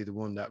probably the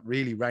one that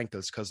really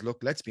rankles, because look,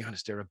 let's be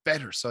honest, they're a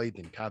better side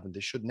than Cavan.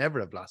 They should never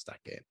have lost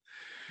that game.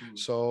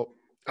 So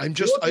I'm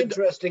just... What's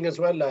interesting as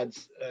well,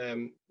 lads,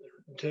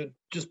 to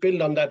just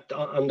build on that,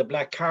 on the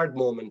black card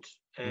moment,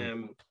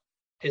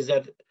 is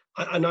that,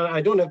 and I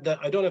don't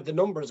have the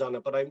numbers on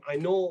it, but I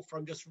know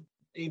from just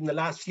even the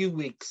last few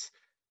weeks,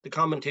 the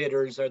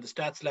commentators or the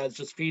stats lads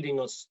just feeding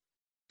us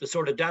the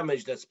sort of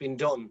damage that's been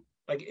done.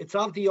 Like, it's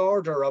of the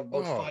order of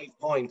about 5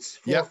 points,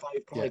 4 or 5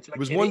 points. Like, it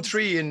was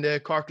 1-3 in the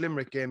Cork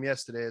Limerick game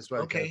yesterday as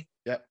well. Okay.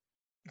 Yeah.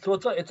 So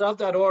it's of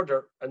that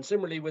order, and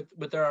similarly with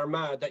their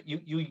Armagh, that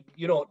you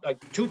know,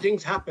 like, two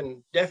things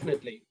happen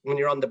definitely when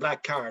you're on the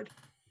black card.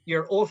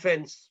 Your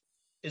offense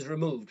is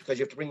removed because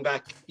you have to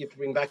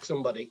bring back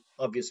somebody,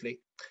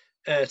 obviously.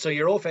 So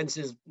your offense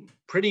is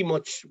pretty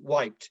much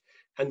wiped,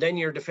 and then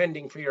you're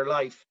defending for your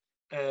life,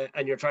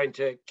 and you're trying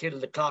to kill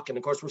the clock. And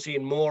of course, we're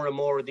seeing more and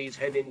more of these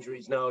head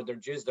injuries now.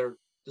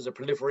 There's a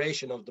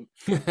proliferation of them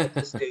at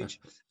this stage,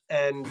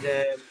 and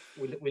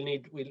we'll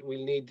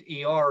need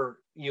ER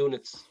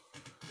units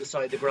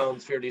beside the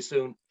grounds fairly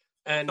soon.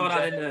 And saw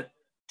that in the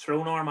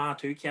Tyrone Armagh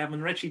too,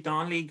 Kevin. Richie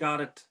Donnelly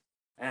got it.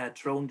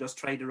 Tyrone just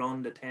tried to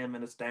run the 10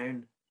 minutes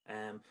down.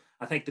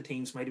 I think the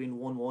teams might have been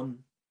 1-1,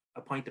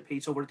 a point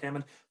apiece over the 10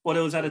 minutes. But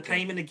it was at a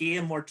time in the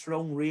game where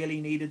Tyrone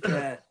really needed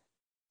to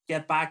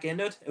get back in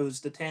it. It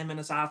was the 10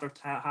 minutes after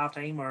half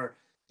time, or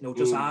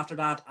just after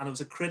that, and it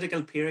was a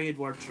critical period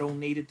where Tyrone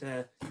needed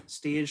to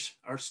stage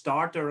or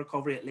start their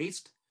recovery at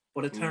least.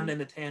 But it turned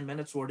into 10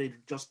 minutes where they're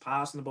just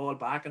passing the ball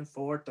back and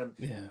forth, and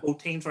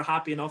both teams were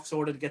happy enough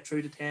sort of to get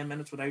through the 10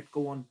 minutes without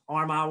going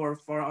Armagh were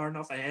far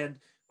enough ahead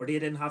where they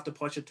didn't have to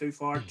push it too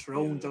far.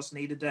 Tyrone just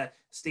needed to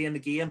stay in the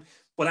game.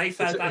 But I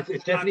felt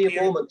it's definitely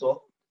a moment,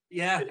 though.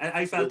 Yeah,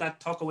 I felt that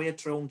took away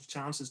Tyrone's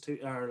chances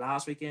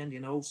last weekend,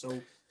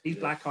 so these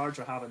black cards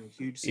are having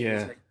huge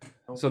scenes.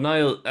 So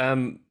Niall,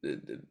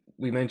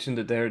 we mentioned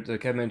it there,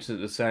 Kev mentioned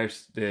at the start,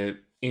 the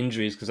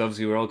injuries, because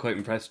obviously we're all quite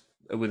impressed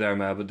with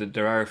Armagh, but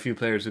there are a few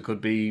players who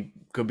could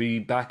be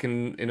back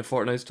in a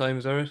fortnight's time.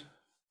 Is that right?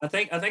 I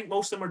think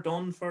most of them are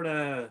done for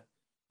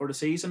the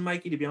season,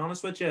 Mikey, to be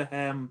honest with you.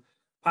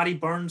 Paddy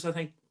Burns, I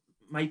think,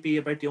 might be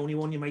about the only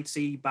one you might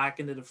see back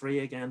into the fray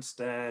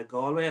against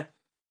Galway.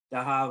 They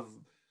have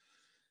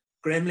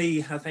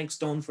Grimley, I think, is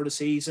done for the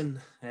season.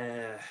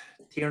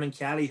 Tiernan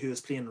Kelly, who is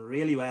playing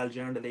really well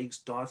during the league's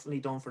definitely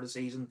done for the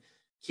season.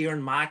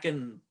 Kieran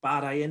Mackin,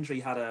 bad eye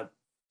injury, had a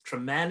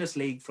tremendous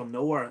league from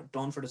nowhere,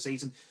 done for the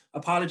season.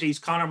 Apologies,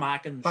 Conor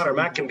Mackin. Conor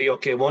Mackin be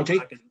okay, won't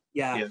he?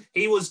 Yeah,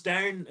 he was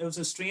down. It was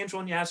a strange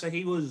one, so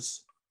he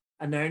was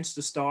announced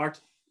to start,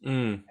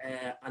 and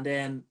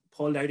then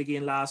pulled out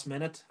again last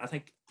minute. I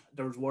think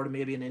there was word of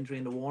maybe an injury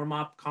in the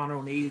warm-up. Conor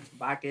O'Neill came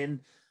back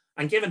in,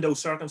 and given those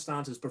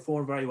circumstances,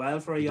 performed very well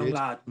for a young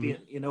lad. I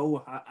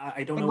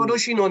don't know. What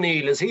Oisin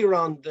O'Neill, is he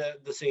around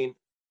the scene?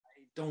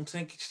 I don't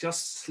think.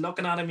 Just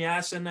looking at him,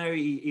 yes, and now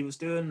he was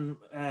doing.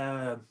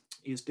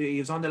 He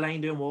was on the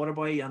line doing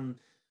Waterboy, and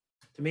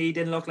to me, he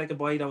didn't look like a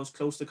boy that was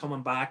close to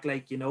coming back.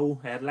 Like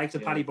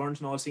the Paddy Burns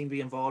and all seemed to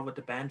be involved with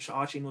the bench.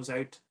 Oisin was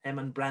out. Him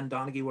and Bren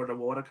Donaghy were the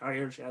water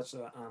carriers, yes,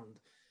 and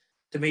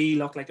to me, he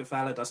looked like a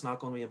fella that's not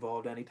going to be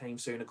involved anytime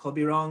soon. It could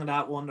be wrong in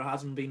that one. There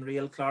hasn't been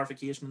real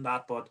clarification on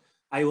that, but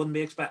I wouldn't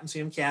be expecting to see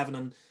him, Kevin.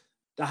 And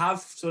to have,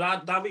 so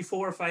that'll be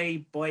 4 or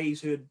 5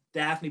 boys who would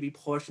definitely be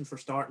pushing for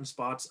starting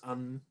spots,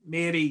 and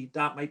maybe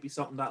that might be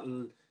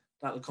something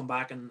that'll come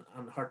back and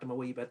hurt them a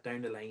wee bit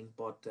down the line.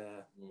 But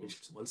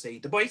we'll see.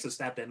 The boys have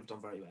stepped in and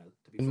done very well.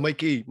 And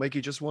Mikey,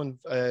 just one.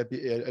 I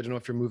don't know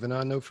if you're moving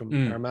on now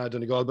from Armagh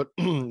Donegal, but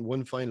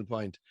one final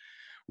point.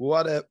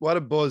 What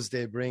a buzz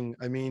they bring.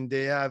 I mean,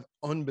 they have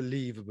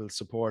unbelievable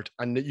support,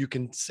 and you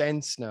can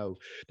sense now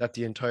that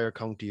the entire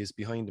county is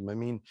behind them. I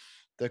mean,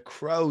 the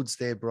crowds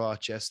they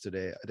brought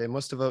yesterday, they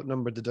must have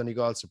outnumbered the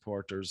Donegal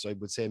supporters. I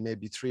would say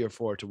maybe 3 or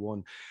 4 to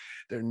 1.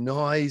 Their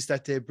noise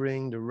that they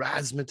bring, the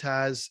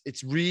razzmatazz,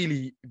 it's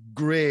really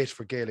great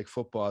for Gaelic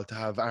football to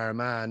have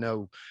Armagh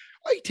now,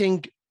 I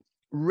think,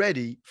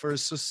 ready for a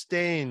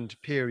sustained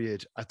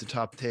period at the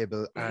top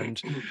table.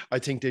 And I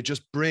think they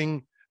just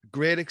bring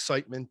great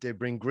excitement. They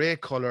bring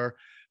great colour.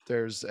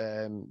 There's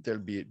they're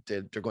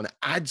going to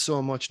add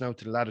so much now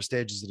to the latter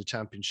stages of the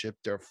championship.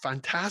 They're a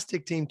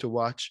fantastic team to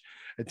watch.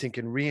 I think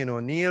in Rian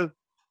O'Neill,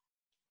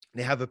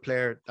 they have a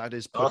player that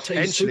is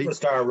potentially at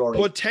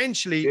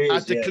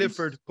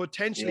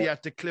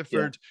the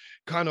Clifford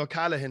Con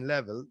O'Callaghan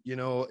level. You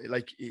know,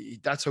 like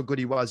that's how good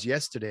he was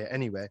yesterday.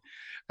 Anyway,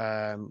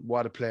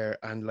 what a player!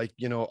 And like,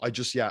 you know, I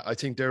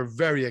think they're a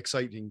very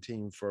exciting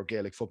team for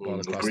Gaelic football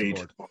across the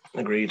board.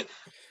 Agreed.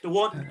 The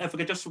one, if I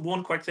could just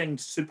one quick thing,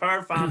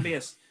 superb fan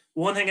base.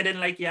 One thing I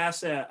didn't like,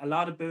 a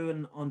lot of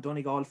booing on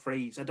Donegal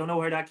frees. I don't know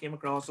where that came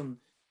across on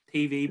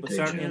TV, but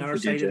certainly on our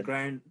side of the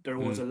ground, there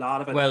was a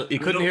lot of it. Well, you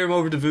couldn't hear him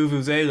over the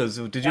vuvuzelas.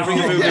 Did you bring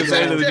a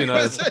vuvuzela with you now?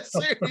 There's a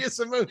serious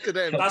amount of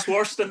them. That's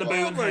worse than the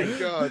booing. Oh my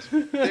God.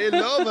 They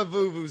love a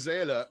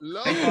vuvuzela.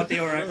 I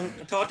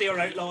thought they were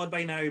outlawed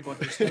by now, but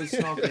they're still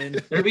snuck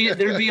in. There'll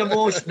be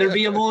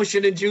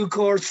emotion in due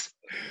course.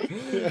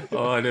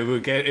 Oh, and it will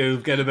get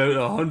about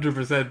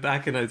 100%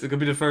 back in it. It could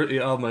be the first.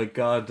 Oh my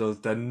God,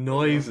 the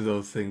noise of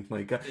those things.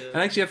 My God. Yeah.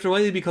 And actually, after a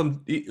while, you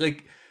become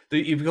like.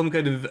 You become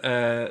kind of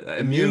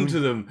immune to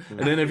them,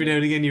 and then every now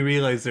and again you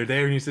realise they're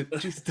there, and you say,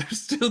 "Geez, they're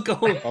still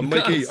going." Oh,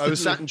 Mikey, I was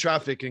sat in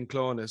traffic in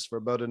Clones for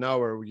about an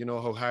hour. You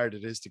know how hard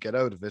it is to get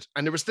out of it,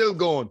 and they were still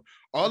going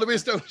all the way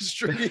down the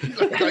street,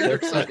 like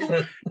either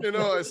side. You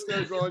know, it's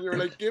still going. You're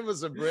like, "Give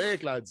us a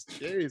break, lads!"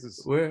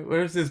 Jesus.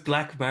 Where's this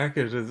black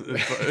market?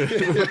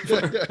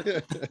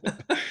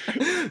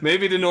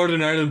 Maybe the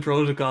Northern Ireland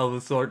Protocol will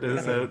sort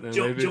this out.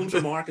 Jones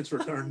Markets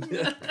returned.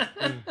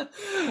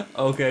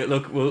 Okay,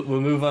 look, we'll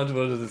move on to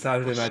one of the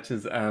Saturday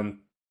matches.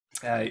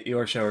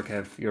 Your shower,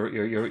 Kev,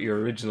 your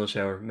original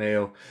shower,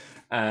 Mayo,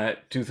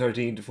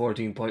 213 to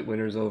 14 point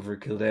winners over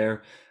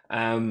Kildare.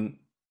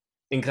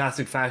 In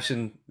classic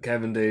fashion,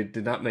 Kevin, they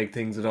did not make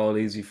things at all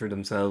easy for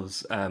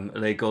themselves. A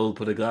late goal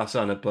put a glass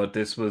on it, but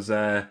this was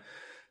getting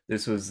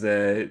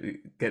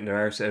their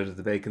arse out of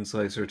the bacon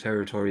slicer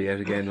territory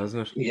yet again,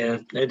 wasn't it? Yeah,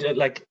 they did.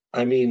 Like,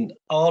 I mean,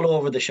 all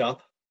over the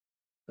shop,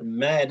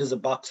 mad as a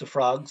box of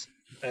frogs,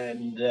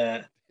 and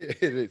then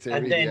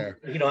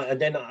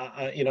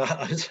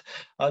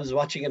I was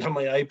watching it on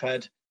my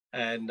iPad,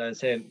 and I was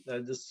saying,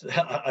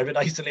 I'm in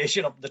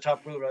isolation up in the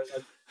top room.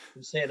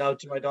 I'm saying out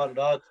to my daughter,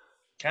 "Dad,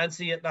 can't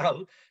see it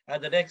now."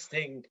 And the next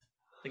thing,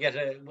 they get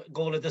a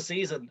goal of the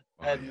season,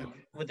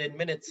 within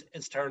minutes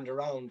it's turned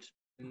around,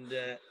 and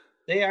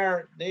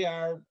they're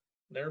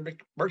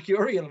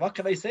mercurial. What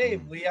can I say?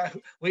 We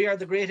are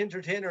the great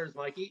entertainers,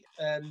 Mikey,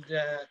 and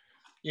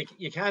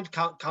you can't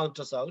count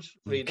us out.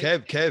 Really.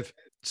 Kev.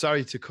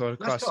 Sorry to cut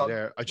across you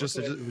there. It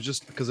was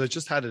just because I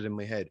just had it in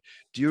my head.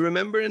 Do you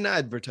remember an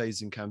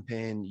advertising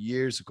campaign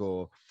years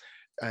ago,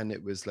 and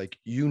it was like,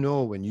 you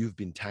know, when you've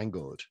been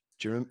tangoed?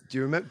 Do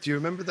you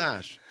remember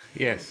that?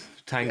 Yes,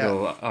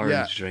 tango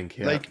orange drink.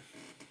 Yeah, like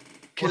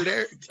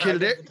Kildare.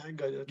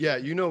 Yeah,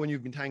 you know when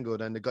you've been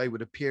tangoed, and the guy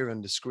would appear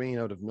on the screen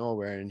out of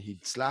nowhere, and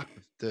he'd slap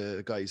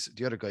the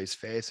other guy's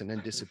face, and then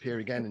disappear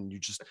again, and you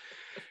just.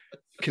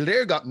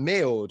 Kildare got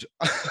Mayowed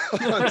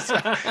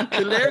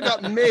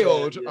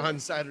on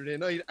Saturday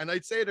night, and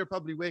I'd say they're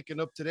probably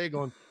waking up today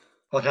going,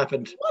 "What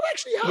happened? What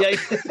actually happened?"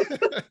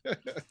 Yeah.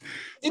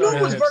 You know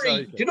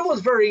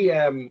what's very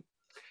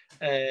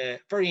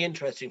very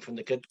interesting from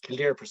the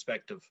Kildare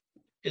perspective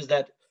is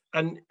that,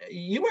 and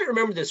you might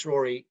remember this,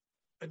 Rory.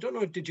 I don't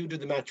know, did you do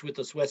the match with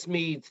us,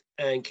 Westmeath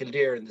and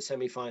Kildare in the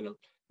semi-final?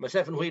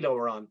 Myself and Wheelo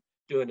were on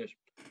doing it,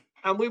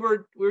 and we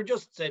were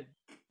just said,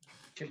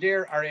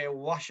 Kildare are a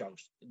washout.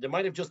 They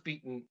might have just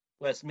beaten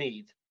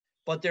Westmeath,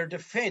 but their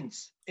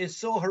defence is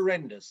so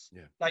horrendous.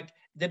 Yeah. Like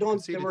they don't.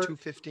 They were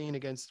 2-15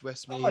 against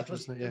Westmeath.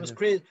 It was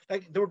crazy.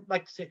 Like they were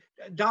like, say,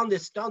 down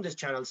this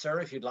channel, sir.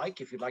 If you'd like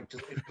to,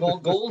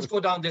 goals go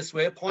down this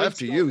way. Points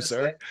after you,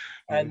 sir.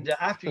 And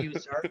after you,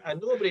 sir.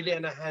 And nobody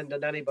laying a hand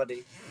on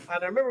anybody.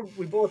 And I remember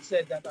we both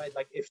said that night,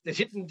 like, if they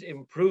didn't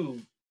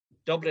improve,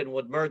 Dublin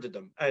would murder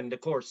them. And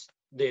of course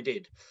they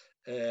did.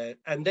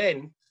 And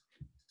then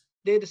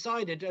they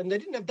decided, and they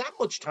didn't have that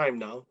much time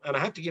now, and I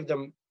have to give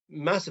them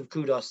massive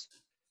kudos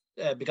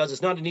because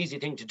it's not an easy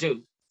thing to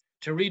do,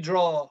 to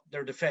redraw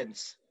their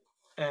defence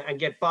and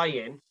get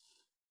buy-in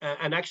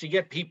and actually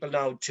get people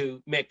now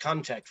to make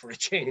contact for a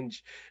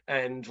change.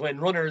 And when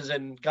runners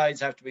and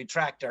guys have to be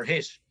tracked or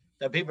hit,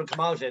 that people come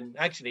out and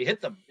actually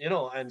hit them,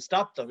 and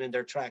stop them in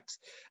their tracks.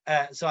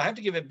 So I have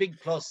to give a big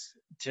plus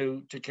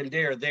to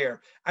Kildare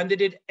there, and they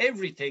did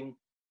everything.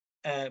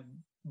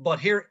 But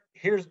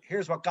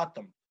here's what got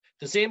them.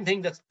 The same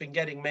thing that's been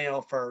getting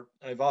Mayo for,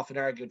 I've often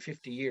argued,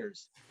 50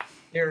 years.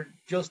 They're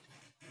just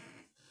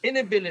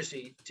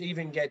inability to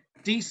even get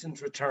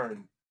decent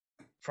return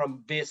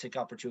from basic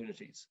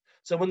opportunities.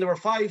 So when they were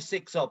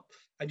 5-6 up,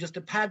 and just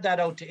to pad that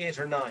out to 8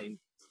 or 9,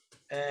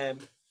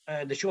 and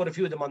they showed a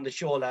few of them on the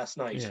show last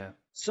night. Yeah.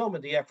 Some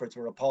of the efforts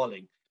were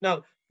appalling.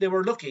 Now, they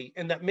were lucky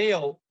in that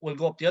Mayo will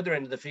go up the other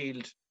end of the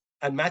field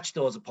and match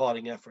those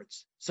appalling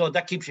efforts. So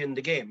that keeps you in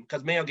the game,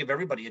 because Mayo give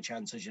everybody a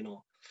chance, as you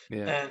know.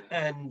 Yeah.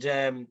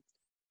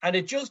 And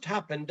it just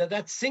happened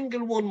that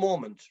single one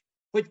moment,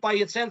 which by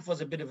itself was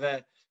a bit of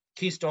a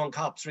Keystone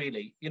Cops,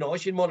 really. You know,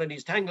 Oisin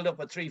Mullaney's tangled up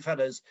with 3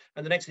 fellas,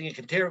 and the next thing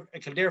a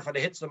Kildare fella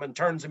hits them and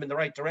turns them in the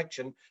right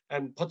direction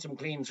and puts them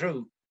clean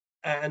through.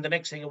 And the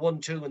next thing, a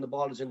 1-2, and the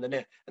ball is in the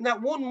net. And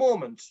that one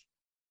moment,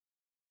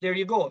 there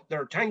you go.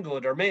 They're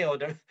tangoed or Mayo.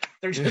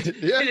 They're just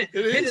hit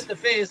in the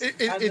face.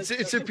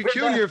 It's a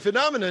peculiar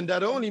phenomenon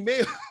that only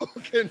Mayo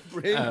can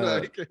bring.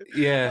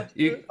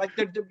 You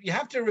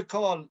have to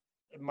recall,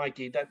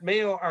 Mikey, that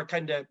Mayo are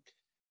kind of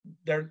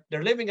they're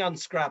living on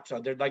scraps now.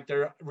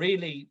 They're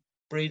really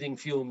breathing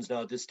fumes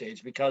now at this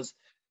stage, because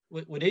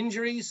with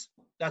injuries,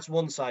 that's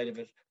one side of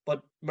it.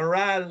 But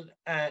morale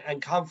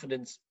and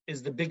confidence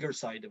is the bigger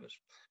side of it.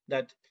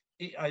 That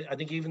I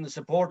think even the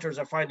supporters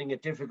are finding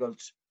it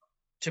difficult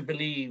to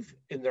believe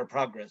in their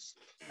progress,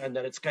 and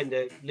that it's kind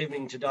of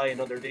living to die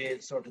another day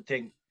sort of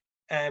thing,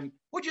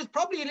 which is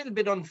probably a little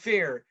bit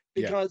unfair,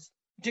 because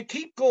to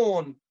keep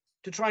going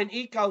to try and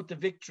eke out the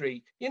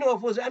victory, you know, if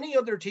it was any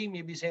other team,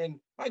 you'd be saying,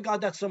 my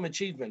God, that's some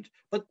achievement.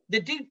 But they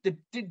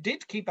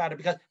did keep at it,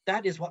 because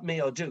that is what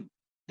Mayo do.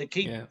 They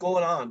keep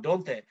going on,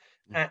 don't they?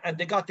 And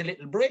they got the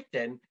little break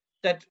then,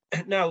 that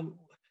now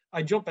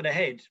I'm jumping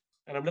ahead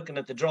and I'm looking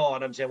at the draw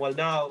and I'm saying, well,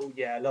 now,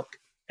 look,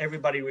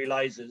 everybody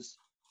realizes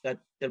that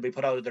they'll be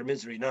put out of their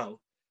misery now,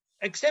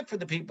 except for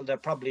the people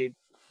that probably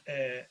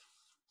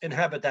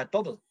inhabit that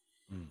bubble.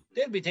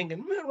 They'll be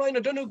thinking, well, Ryan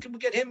O'Donoghue, can we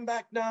get him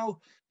back now?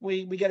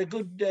 We get a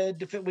good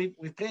defense.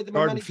 We've played them.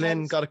 Gordon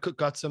Flynn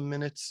got some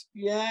minutes.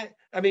 Yeah,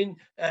 I mean,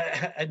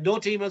 no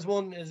team has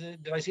won.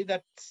 Did I see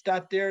that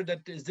stat there?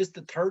 That is this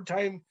the 3rd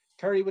time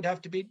Kerry would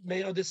have to beat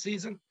Mayo this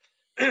season?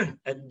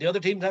 And the other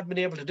teams haven't been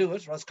able to do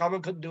it.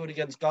 Roscommon couldn't do it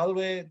against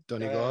Galway.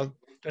 Donegal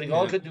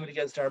couldn't do it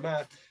against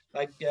Armagh.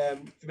 Like,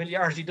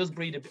 familiarity does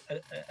breed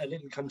a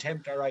little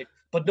contempt, all right.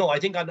 But no, I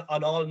think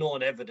on all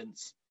known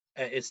evidence,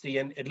 it's the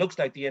end. It looks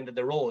like the end of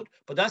the road.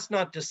 But that's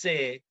not to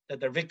say that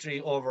their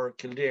victory over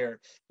Kildare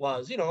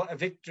was, you know, a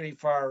victory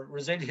for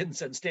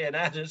resilience and staying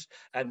at it,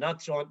 and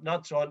not thrown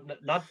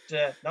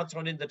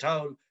in the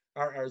towel,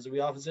 or as we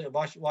often say,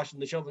 washing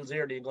the shovels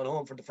early and going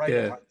home for the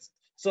Friday fights.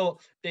 So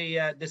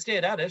they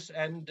stayed at it,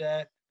 and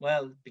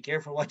well, be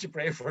careful what you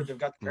pray for. They've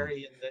got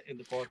Kerry in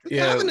the portrait.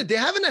 They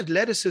have an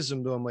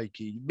athleticism, though,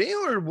 Mikey.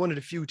 Mayo are one of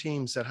the few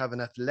teams that have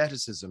an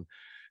athleticism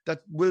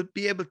that will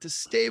be able to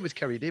stay with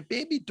Kerry. They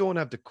maybe don't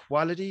have the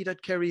quality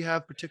that Kerry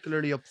have,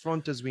 particularly up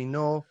front, as we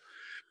know,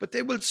 but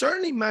they will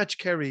certainly match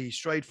Kerry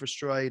stride for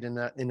stride in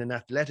an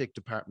athletic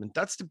department.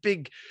 That's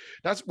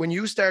when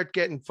you start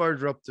getting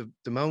further up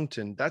the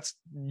mountain, that's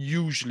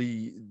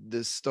usually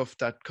the stuff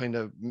that kind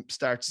of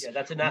starts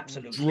that's an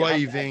absolute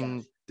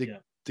driving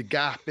the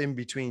gap in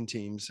between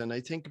teams. And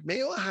I think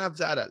Mayo have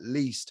that at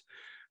least.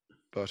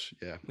 But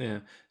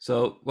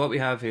so what we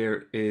have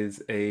here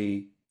is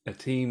a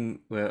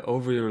team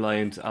overly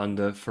reliant on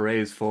the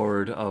forays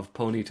forward of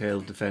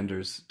ponytail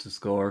defenders to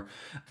score,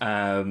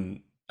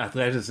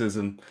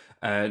 athleticism,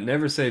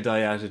 never say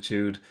die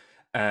attitude,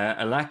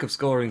 a lack of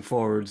scoring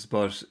forwards,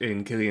 but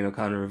in Cillian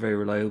O'Connor, a very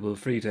reliable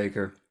free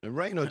taker.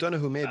 Ryan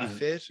O'Donoghue may be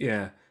fit.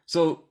 Yeah.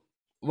 So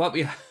what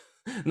we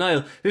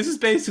Niall, this is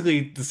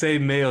basically the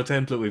same Mayo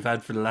template we've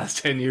had for the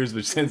last 10 years,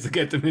 which tends to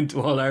get them into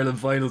All-Ireland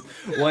finals.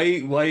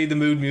 Why the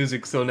mood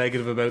music so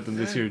negative about them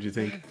this year, do you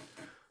think?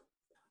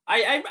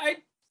 I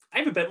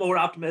have a bit more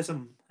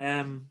optimism.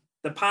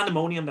 The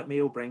pandemonium that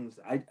Mayo brings,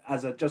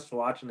 just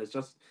watching,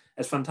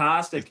 it's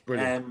fantastic. It's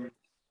brilliant.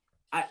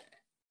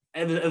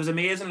 It was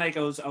amazing. Like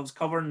I was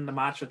covering the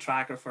match with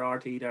Tracker for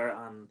RT there,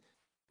 and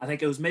I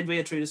think it was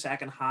midway through the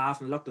second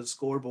half, and looked at the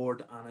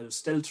scoreboard, and it was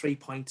still 3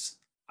 points,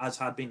 as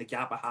had been the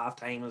gap at half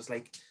time. It was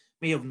like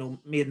Mayo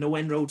made no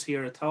inroads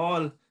here at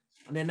all.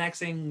 And then next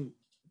thing,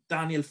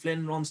 Daniel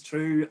Flynn runs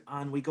through,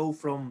 and we go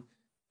from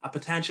a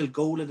potential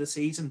goal of the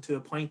season to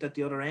a point at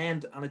the other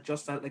end, and it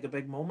just felt like a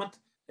big moment.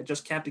 It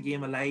just kept the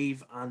game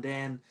alive. And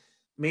then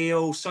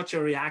Mayo, such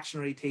a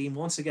reactionary team,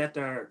 once they get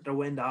their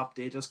wind up,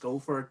 they just go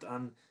for it.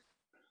 And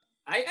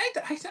I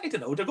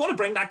don't know, they're going to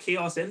bring that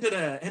chaos into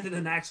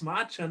the next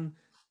match. And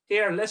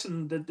here,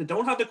 listen, they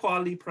don't have the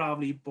quality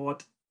probably,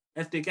 but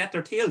if they get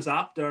their tails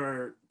up,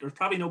 there's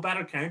probably no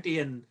better county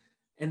in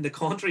the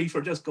country for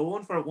just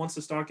going for it once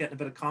they start getting a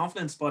bit of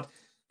confidence. But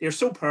they're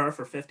so poor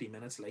for 50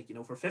 minutes. Like, you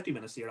know, for 50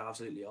 minutes, they're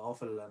absolutely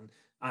awful.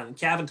 And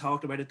Kevin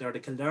talked about it there. The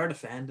Kildare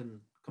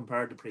defending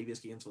compared to previous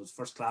games was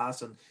first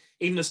class. And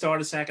even the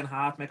start of the second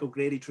half, Mick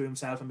O'Grady threw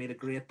himself and made a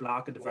great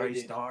block at the very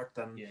start.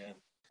 And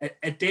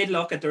It did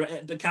look at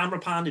the camera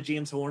pan to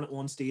James Horn at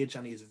one stage,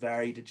 and he's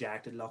very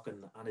dejected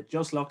looking, and it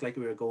just looked like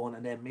we were going.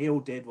 And then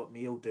Mayo did what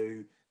Mayo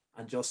do,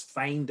 and just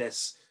find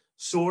this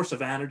source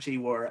of energy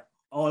where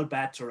all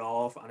bets are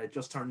off, and it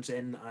just turns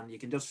in, and you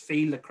can just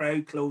feel the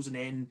crowd closing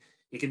in.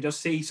 You can just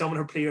see some of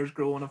their players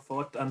growing a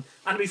foot, and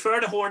to be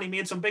fair to Horn, he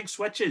made some big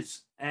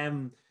switches.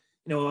 You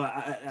know,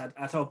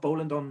 I thought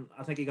Boland done.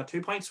 I think he got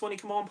 2 points when he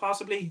came on,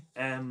 possibly.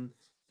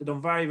 They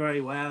done very,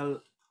 very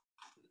well.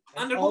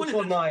 And they're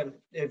also, Niall,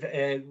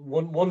 if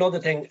one other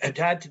thing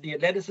to add to the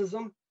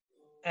athleticism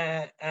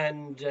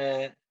and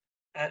the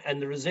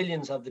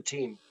resilience of the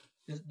team,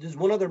 there's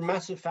one other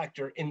massive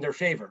factor in their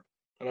favour,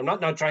 and I'm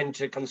not trying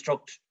to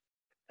construct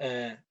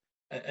a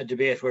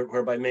debate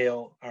whereby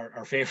Mayo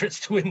are favourites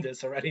to win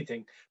this or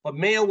anything, but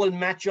Mayo will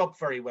match up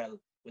very well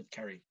with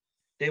Kerry.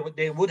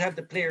 They would have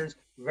the players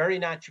very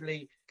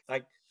naturally,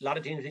 like a lot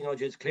of teams think,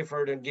 just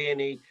Clifford and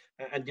Gainey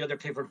and the other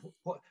Clifford,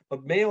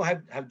 but Mayo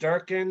have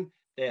Durkin.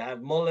 They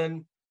have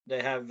Mullen,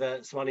 they have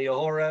Swani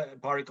O'Hora,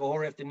 Pádraig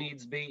O'Hora if the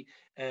needs be,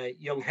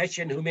 young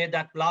Hessian who made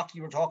that block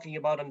you were talking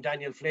about on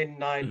Daniel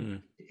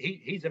Flynn.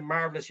 He's a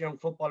marvellous young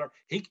footballer.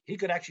 He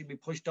could actually be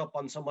pushed up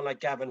on someone like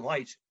Gavin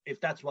White if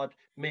that's what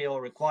Mayo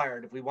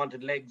required, if we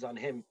wanted legs on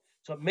him.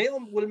 So Mayo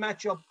will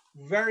match up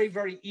very,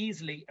 very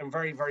easily and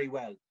very, very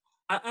well.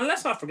 And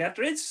let's not forget,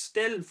 there is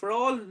still, for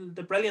all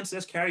the brilliance of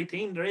this Kerry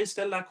team, there is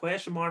still that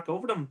question mark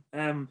over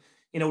them.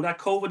 You know, that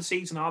COVID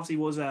season obviously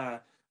was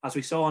as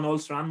we saw in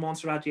Ulster and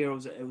Munster that year,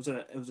 it was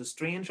a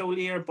strange whole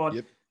year.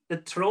 But the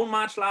Tyrone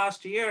match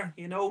last year,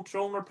 you know,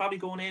 Tyrone were probably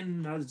going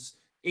in as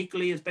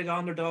equally as big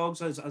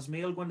underdogs as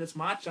Mayo won this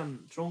match,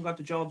 and Tyrone got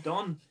the job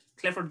done.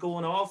 Clifford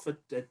going off,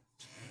 you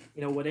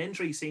know, with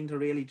injury seemed to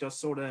really just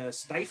sort of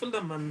stifle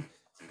them. And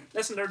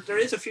listen, there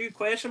is a few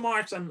question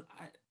marks, and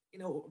you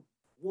know,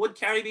 would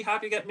Kerry be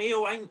happy to get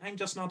Mayo? I'm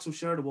just not so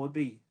sure they would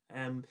be.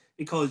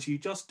 Because you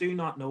just do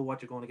not know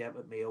what you're going to get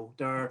with Mayo.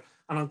 They're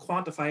an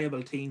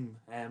unquantifiable team.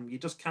 You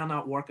just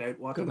cannot work out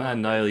what. Good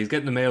man, Niall. He's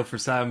getting the Mayo for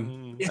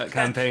Sam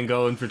campaign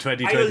going for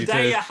 2022. I will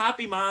die a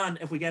happy man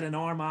if we get an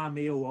Armagh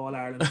Mayo All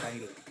Ireland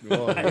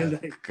final.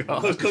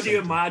 Could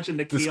you imagine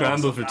the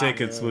scramble for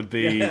tickets would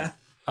be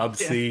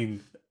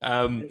obscene.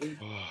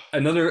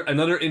 Another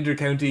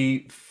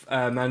intercounty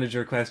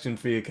manager question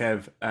for you,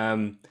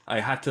 Kev. I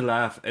had to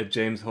laugh at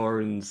James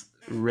Horan's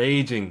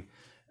raging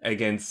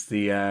against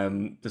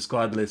the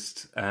squad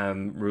list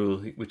rule,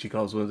 which he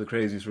calls one of the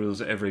craziest rules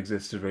that ever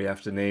existed, where you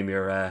have to name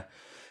your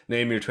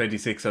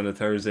 26 on a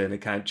Thursday and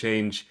it can't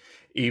change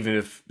even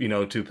if, you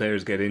know, two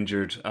players get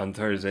injured on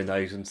Thursday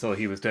night. And so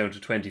he was down to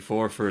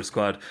 24 for a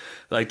squad.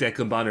 Like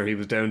Declan Bonner, he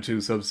was down 2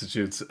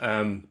 substitutes.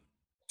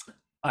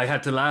 I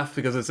had to laugh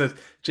because I said,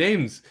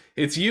 James,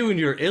 it's you and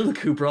your ilk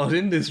who brought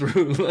in this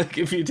rule. Like,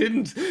 if you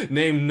didn't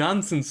name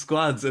nonsense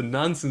squads and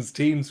nonsense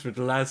teams for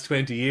the last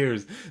 20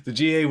 years, the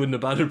GA wouldn't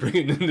have bothered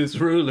bringing in this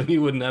rule and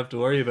you wouldn't have to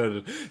worry about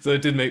it. So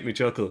it did make me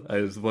chuckle.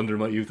 I was wondering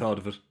what you thought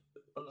of it.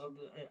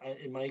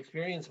 In my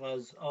experience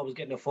was always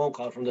getting a phone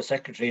call from the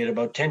secretary at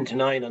about 10 to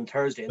 9 on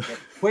Thursday and said,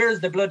 where's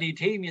the bloody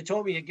team? You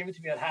told me you'd give it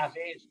to me at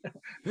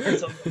 7:30 or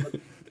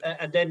something.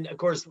 And then, of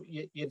course,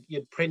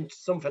 you'd print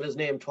some fella's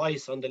name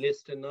twice on the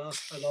list and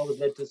always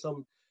led to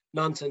some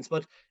nonsense.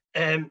 But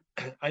I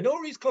know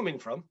where he's coming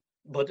from,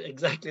 but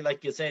exactly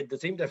like you said, they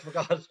seem to have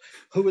forgot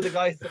who were the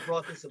guys that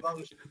brought this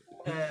about.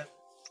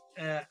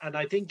 And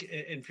I think,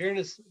 in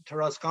fairness to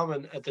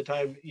Roscommon at the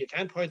time, you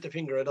can't point the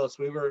finger at us.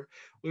 We were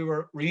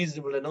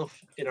reasonable enough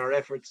in our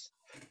efforts.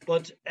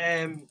 But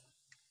the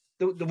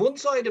one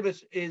side of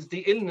it is the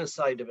illness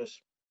side of it,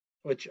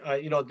 which,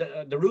 you know,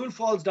 the rule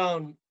falls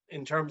down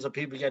in terms of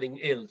people getting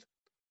ill.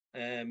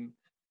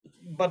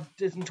 But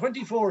isn't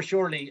 24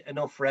 surely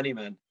enough for any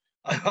man?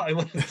 I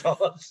would have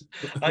thought.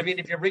 I mean,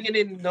 if you're bringing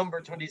in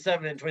number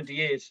 27 and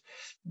 28,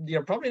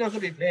 you're probably not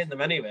going to be playing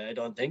them anyway, I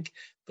don't think.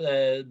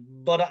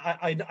 But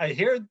I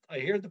hear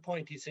the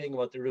point he's saying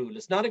about the rule.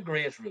 It's not a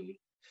great rule,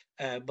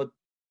 but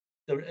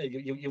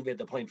you made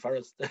the point for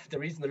us. The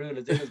reason the rule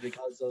is in is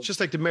because of... It's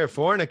just like the Mayor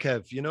Forna,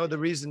 Kev. You know, the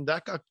reason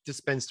that got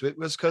dispensed with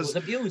was because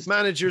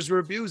managers were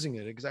abusing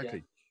it.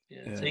 Exactly.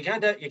 Yeah. So you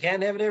can't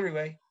have it every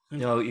way.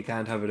 No, you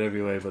can't have it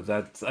every way, but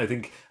that's I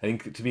think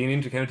to be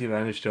an intercounty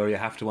manager, you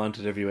have to want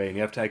it every way, and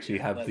you have to actually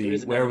have the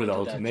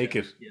wherewithal to make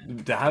it,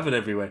 to have it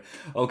every way.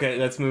 Okay,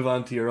 let's move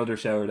on to your other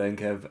shower then,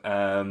 Kev.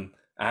 A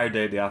hard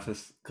day at the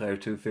office. Clare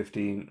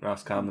 2-15,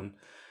 Roscommon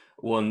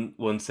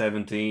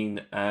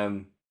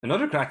 1-17.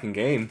 Another cracking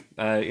game.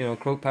 You know,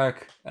 Croke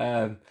Park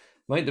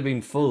might have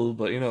been full,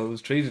 but you know it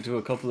was treated to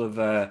a couple of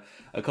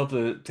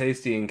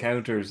tasty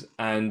encounters,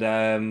 and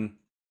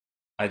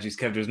geez,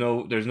 Kev,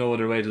 there's no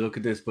other way to look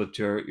at this, but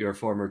your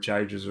former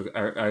Chargers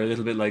are a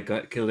little bit like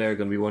Kildare,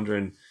 going to be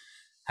wondering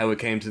how it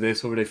came to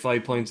this. What were they,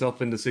 5 points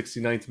up in the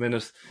 69th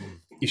minute?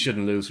 You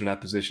shouldn't lose from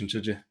that position,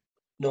 should you?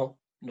 No.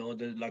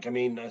 Like, I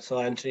mean, I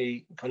saw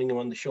Anthony Cunningham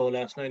on the show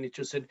last night. He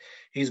just said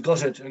he's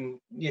gutted, and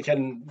you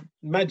can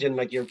imagine,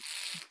 like, you're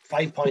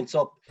 5 points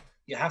up.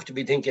 You have to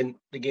be thinking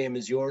the game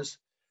is yours.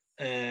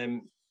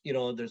 You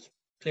know, there's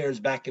players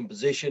back in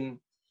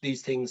position.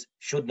 These things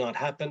should not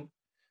happen.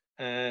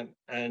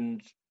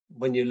 And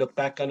when you look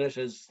back on it,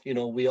 as you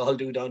know, we all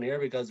do down here,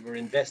 because we're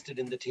invested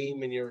in the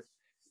team, and you're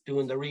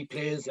doing the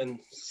replays and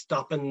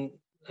stopping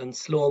and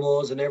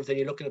slow-mos and everything,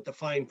 you're looking at the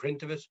fine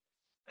print of it.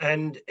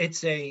 And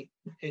it's a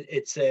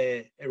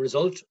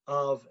result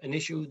of an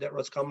issue that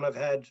Roscommon have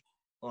had,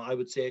 well, I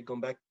would say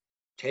going back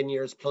 10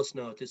 years plus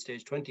now at this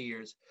stage, 20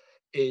 years,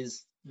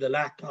 is the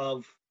lack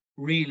of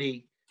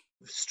really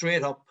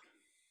straight up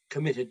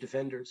committed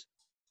defenders.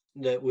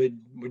 That we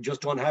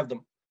just don't have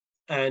them.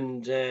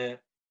 And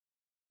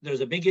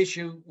there's a big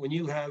issue when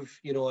you have,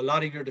 you know, a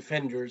lot of your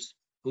defenders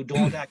who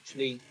don't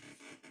actually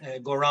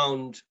go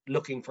around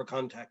looking for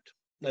contact,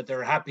 that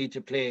they're happy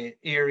to play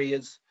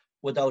areas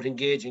without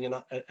engaging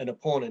an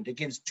opponent. It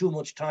gives too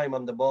much time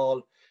on the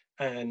ball,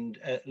 and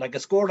like a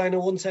scoreline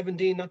of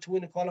 117 not to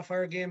win a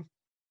qualifier game,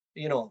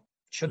 you know,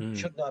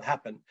 should not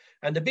happen.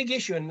 And the big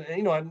issue, and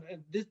you know, and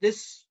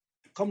this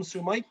comes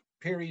through my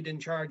period in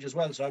charge as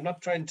well, so I'm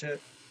not trying to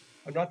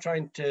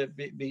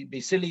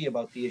be silly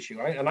about the issue,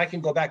 right? And I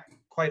can go back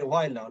quite a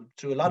while now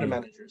to a lot of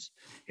managers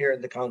here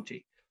in the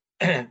county.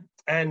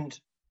 And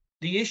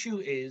the issue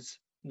is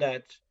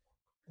that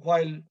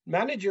while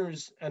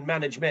managers and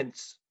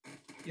managements,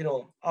 you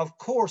know, of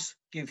course,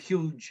 give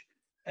huge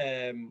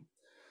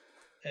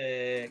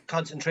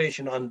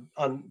concentration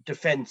on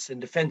defense and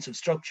defensive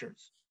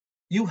structures,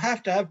 you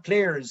have to have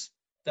players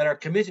that are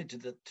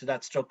committed to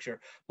that structure,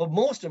 but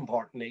most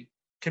importantly,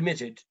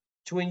 committed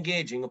to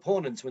engaging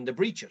opponents when they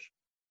breach it.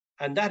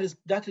 And that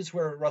is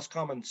where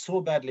Roscommon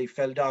so badly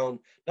fell down,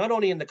 not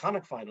only in the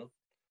Connacht final,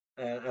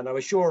 and I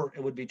was sure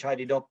it would be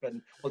tidied up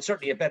and, well,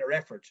 certainly a better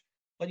effort.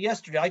 But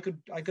yesterday, I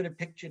could have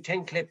picked you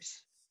 10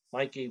 clips,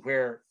 Mikey,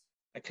 where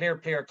a Clare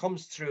player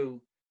comes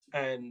through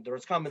and the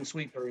Roscommon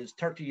sweeper is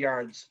 30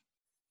 yards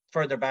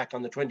further back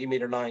on the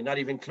 20-meter line, not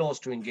even close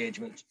to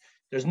engagement.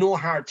 There's no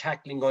hard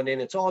tackling going in.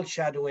 It's all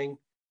shadowing.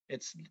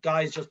 It's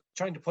guys just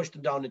trying to push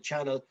them down the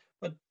channel.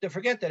 But they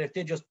forget that if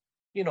they just,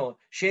 you know,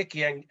 shake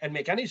you and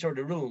make any sort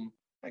of room,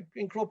 like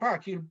in Croke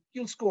Park,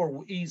 you'll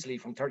score easily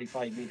from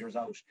 35 meters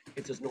out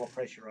if there's no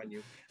pressure on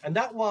you. And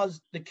that was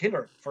the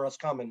killer for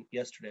Roscommon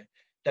yesterday,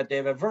 that they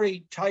have a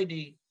very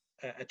tidy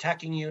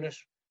attacking unit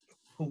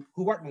who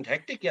weren't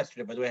hectic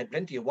yesterday, by the way, had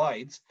plenty of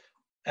wides,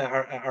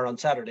 or on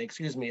Saturday,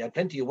 excuse me, had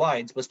plenty of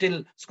wides, but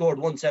still scored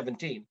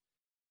 117.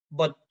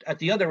 But at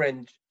the other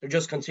end, they're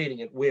just conceding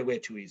it way, way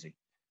too easy.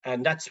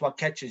 And that's what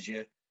catches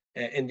you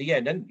in the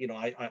end. And, you know,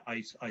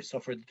 I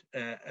suffered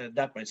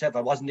that myself.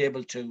 I wasn't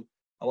able to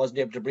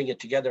bring it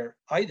together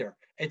either.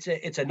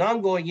 It's an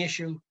ongoing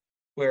issue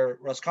where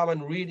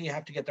Roscommon really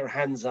have to get their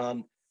hands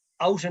on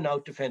out and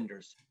out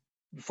defenders,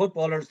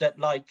 footballers that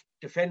like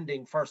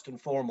defending first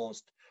and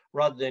foremost,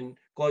 rather than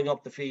going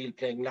up the field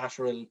playing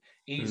lateral,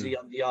 easy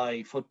on the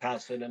eye, foot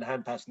passing and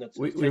hand passing.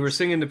 We were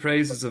singing the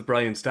praises of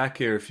Brian Stack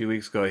here a few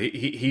weeks ago.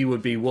 He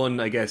would be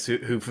one, I guess,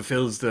 who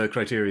fulfills the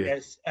criteria.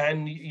 Yes,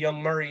 and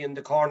young Murray in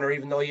the corner,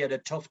 even though he had a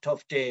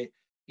tough day.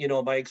 You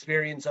know, my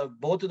experience of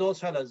both of those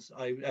fellas,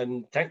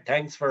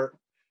 thanks for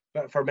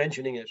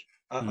mentioning it.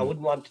 I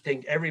wouldn't want to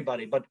think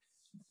everybody, but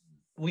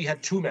we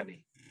had too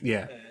many.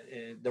 Yeah.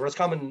 The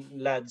Roscommon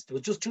lads, there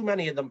was just too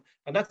many of them,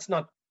 and that's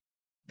not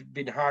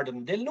been hard on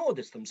them. They'll know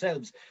this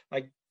themselves.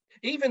 Like,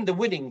 even the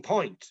winning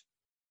point,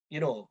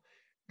 you know,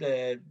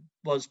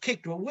 was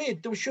kicked away.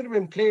 There should have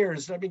been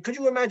players. I mean, could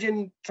you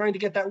imagine trying to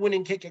get that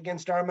winning kick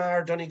against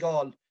Armagh or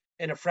Donegal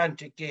in a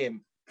frantic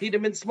game? He'd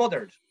have been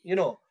smothered, you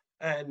know.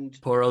 And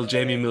poor old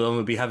Jamie Malone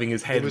would be having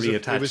his head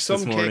reattached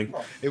this morning.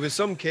 It was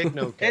some kick,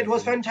 no. It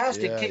was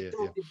fantastic kick.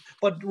 Yeah.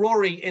 But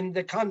Rory, in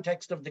the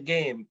context of the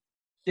game,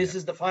 this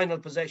is the final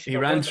possession. He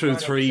ran through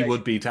three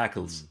would-be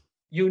tackles.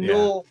 You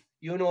know,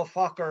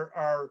 Fokker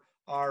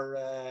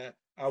or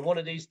one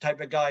of these type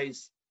of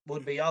guys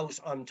would be out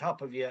on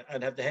top of you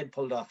and have the head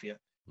pulled off you.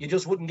 You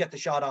just wouldn't get the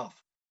shot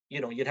off. You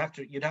know, you'd have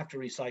to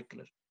recycle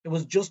it. It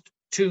was just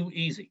too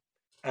easy.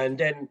 And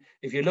then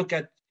if you look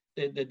at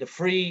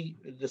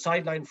the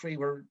sideline free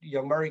where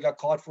young Murray got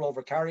caught for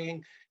over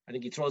carrying, I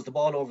think he throws the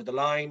ball over the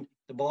line.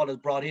 The ball is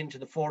brought into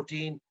the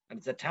 14 and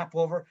it's a tap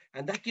over,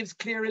 and that gives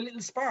Clare a little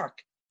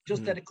spark,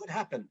 just that it could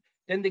happen.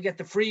 Then they get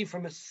the free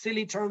from a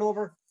silly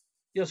turnover.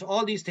 You know, so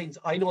all these things,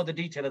 I know the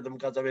detail of them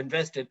because I've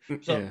invested.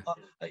 So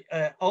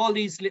all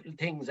these little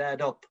things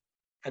add up,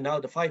 and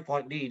now the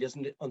 5-point lead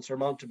isn't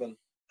unsurmountable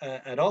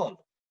at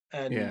all.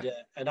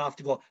 And off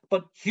to go.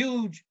 But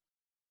huge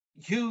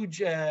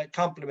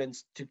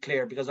compliments to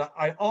Clare, because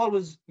I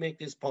always make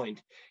this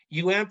point: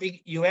 you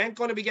ain't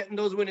going to be getting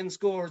those winning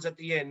scores at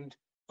the end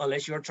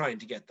unless you're trying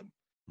to get them.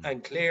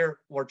 And Clare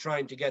were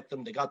trying to get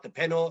them. They got the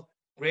penalty.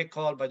 Great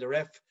call by the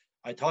ref.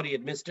 I thought he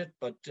had missed it,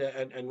 but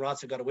and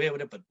Ross had got away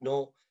with it, but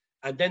no.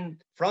 And then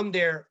from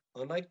there,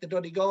 unlike the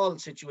Donegal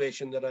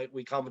situation that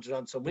we commented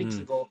on some weeks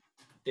ago,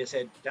 they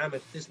said, "Damn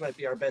it, this might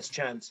be our best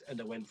chance," and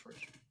they went for it.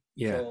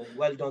 Yeah. So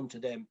well done to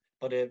them.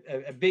 But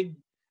a big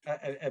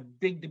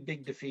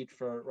defeat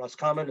for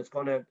Roscommon. It's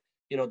going to,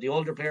 you know, the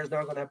older players now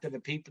are going to have a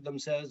peep at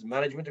themselves.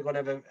 Management are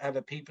going to have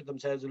a peep at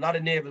themselves. A lot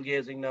of navel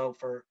gazing now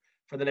for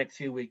the next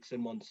few weeks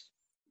and months.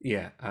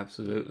 Yeah,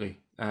 absolutely.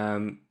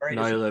 Very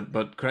Niall,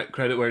 but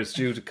credit where it's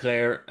due to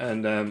Clare,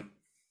 and I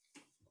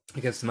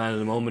guess the man of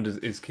the moment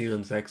is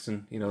Keelan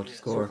Sexton. You know, to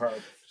score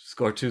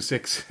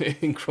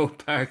 2-6 in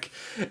Croke Park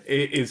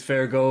is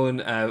fair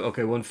going.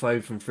 Okay,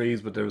 1-5 from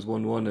frees, but there was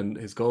 1-1, and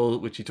his goal,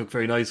 which he took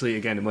very nicely.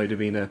 Again, it might have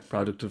been a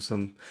product of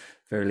some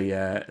fairly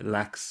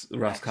lax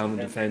Roscommon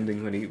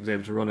defending when he was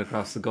able to run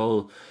across the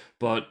goal.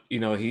 But you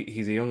know,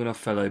 he's a young enough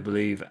fella, I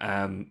believe,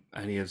 and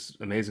he has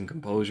amazing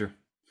composure.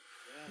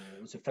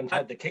 It was a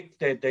fantastic kick.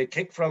 The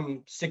kick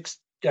from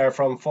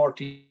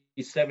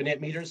 47-8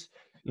 meters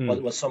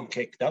was some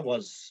kick. That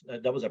was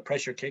a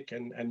pressure kick,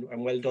 and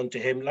well done to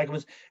him. Like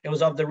it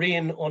was of the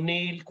Rian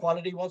O'Neill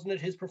quality, wasn't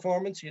it? His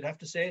performance, you'd have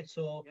to say.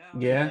 So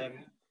yeah,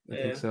 I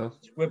think so.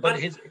 But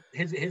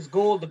his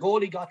goal, the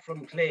goal he got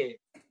from Clay,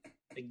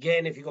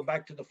 again, if you go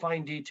back to the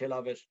fine detail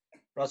of it,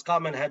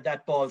 Roscommon had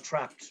that ball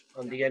trapped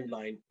on the end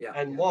line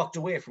and walked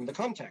away from the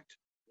contact.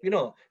 You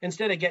know,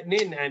 instead of getting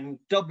in and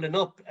doubling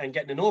up and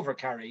getting an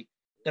overcarry,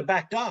 they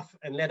backed off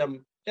and let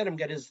him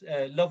get his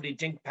lovely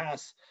dink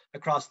pass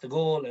across the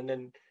goal, and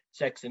then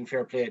Sexton,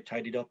 fair play,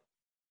 tidied up.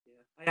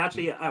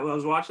 I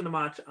was watching the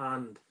match,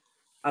 and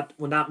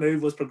when that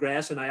move was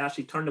progressing, I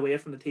actually turned away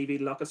from the TV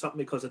to look at something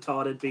because I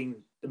thought the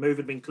move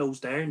had been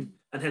closed down,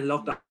 and then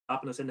looked up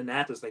and it's in the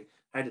net. It's like,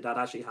 how did that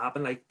actually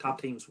happen? Like,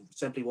 top teams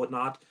simply would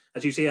not.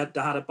 As you see,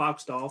 they had it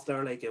boxed off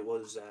there, like it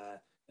was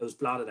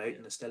blotted out,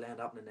 and it still ended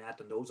up in the net,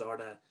 and those are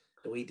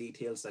the wee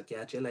details that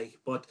get you. Like,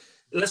 but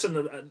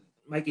listen,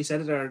 Mikey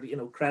said it there, you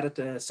know, credit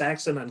to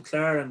Sexton and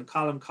Clare and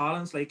Colin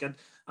Collins. Like, and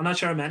I'm not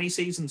sure how many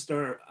seasons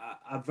they're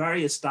a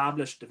very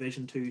established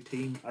Division 2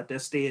 team at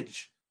this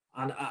stage.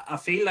 And I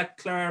feel like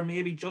Clare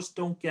maybe just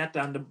don't get,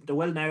 and they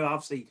will now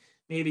obviously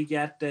maybe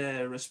get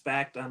the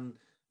respect and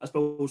I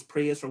suppose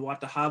praise for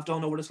what they have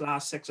done over this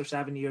last 6 or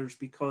 7 years,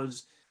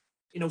 because,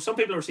 you know, some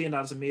people are seeing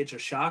that as a major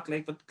shock.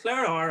 Like, but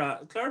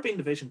Clare being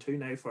Division 2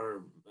 now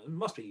for, it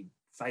must be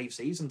 5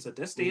 seasons at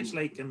this stage.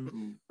 Like,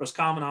 and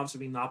Roscommon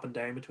obviously been up and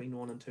down between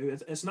 1 and 2.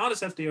 It's not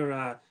as if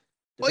they're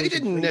well, you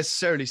didn't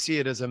necessarily see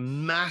it as a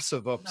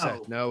massive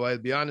upset. No, I'll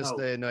be honest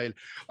there, Niall.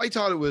 I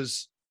thought it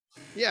was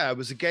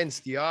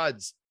against the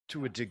odds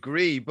to a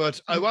degree,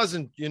 but I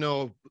wasn't, you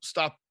know,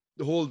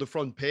 hold the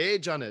front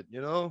page on it,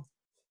 you know.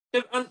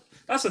 And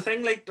that's the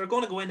thing, like, they're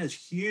going to go in as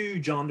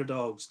huge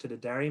underdogs to the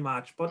Derry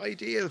match, but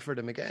ideal for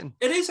them again.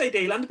 It is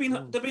ideal, and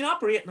they've been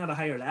operating at a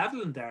higher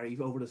level in Derry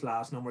over this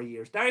last number of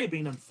years. Derry have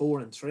been in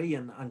 4 and 3,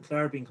 and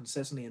Clare been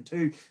consistently in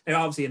 2.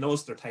 Now, obviously, in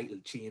Ulster title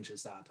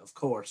changes that, of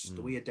course.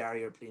 The way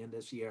Derry are playing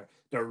this year,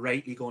 they're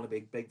rightly going to be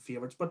big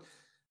favourites. But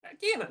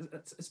again,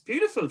 it's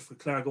beautiful for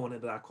Clare going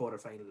into that quarter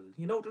final.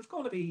 You know, there's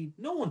going to be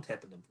no one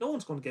tipping them. No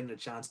one's going to give them a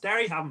chance.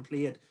 Derry haven't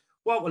played.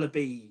 What will it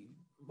be?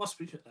 Must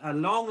be a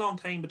long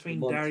time between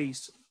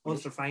Derry's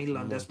Ulster final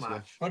and this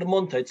match. About a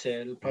month, I'd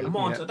say. A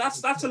month. Yeah.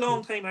 That's a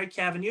long time out,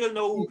 Kevin. You'll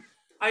know.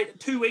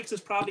 2 weeks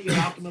is probably your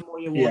optimum where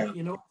you want.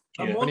 You know.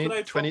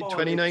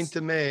 29th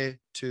of May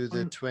to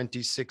the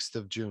 26th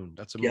of June.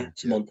 That's a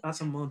month.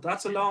 That's a month.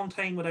 That's a long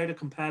time without a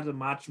competitive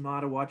match, no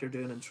matter what you're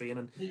doing in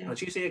training. And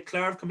as you say,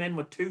 Clare have come in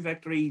with 2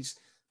 victories.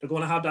 They're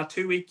going to have that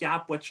 2-week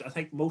gap, which I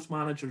think most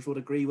managers would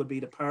agree would be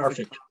the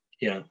perfect.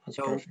 Yeah, that's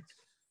perfect.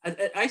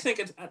 I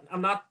think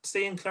I'm not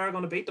saying Clare are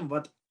going to beat them,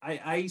 but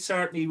I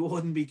certainly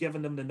wouldn't be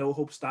giving them the no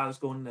hope status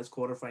going in this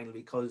quarterfinal,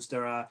 because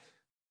they're a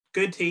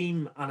good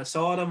team, and I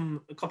saw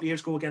them a couple of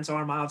years ago against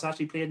Armagh. It's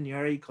actually played in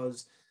Uri,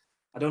 because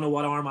I don't know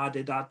what Armagh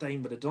did that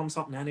time, but they've done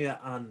something anyway,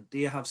 and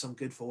they have some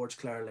good forwards,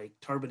 Clare, like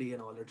Turbiddy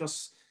and all.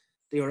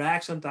 They were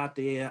excellent that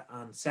day,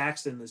 and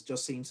Sexton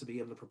just seems to be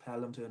able to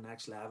propel them to the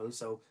next level.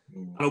 So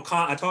I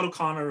thought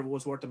O'Connor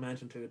was worth a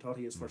mention too. I thought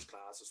he was first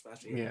class,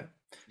 especially. Yeah,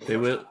 they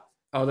will.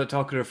 Oh, they're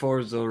talking to their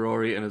forwards though,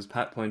 Rory, and as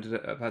Pat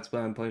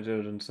Spillane pointed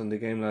out on Sunday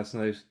game last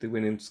night, the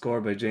winning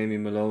score by Jamie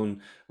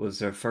Malone was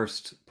their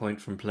first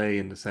point from play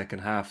in the second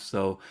half.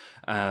 So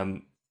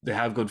they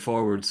have good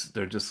forwards.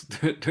 They're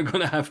going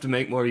to have to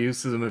make more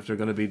use of them if they're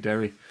going to beat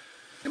Derry.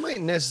 They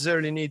mightn't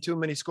necessarily need too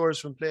many scores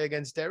from play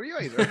against Derry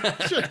either.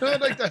 You know,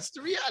 like, that's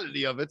the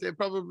reality of it. They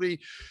probably,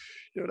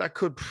 you know,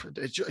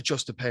 it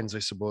just depends, I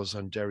suppose,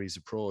 on Derry's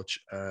approach.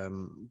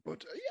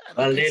 But yeah,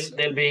 well,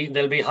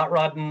 they'll be hot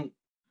rodding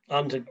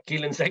onto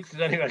Keelan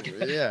Sexton anyway.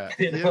 Yeah,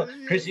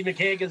 Chrissy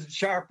McCaig is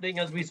sharpening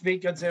as we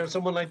speak, I'd say, or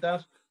someone like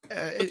that.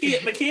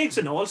 McCaig's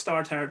in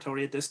all-star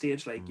territory at this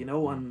stage, like, you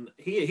know, and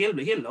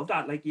he'll love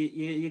that. Like,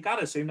 you got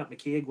to assume that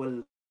McCaig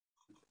will,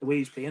 the way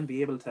he's playing,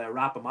 be able to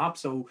wrap him up.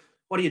 So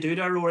what do you do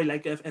there, Rory?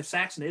 Like, if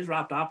Sexton is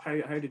wrapped up,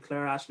 how do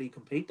Clare actually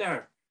compete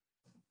there?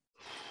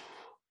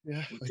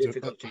 Yeah,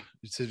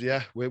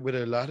 with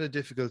a lot of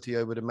difficulty,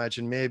 I would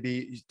imagine.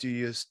 Maybe do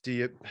you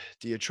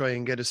try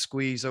and get a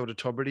squeeze out of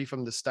Tubridy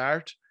from the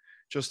start,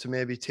 just to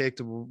maybe take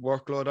the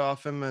workload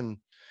off him and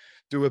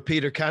do a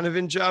Peter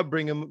Canavan job,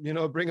 bring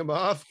him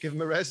off, give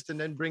him a rest, and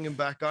then bring him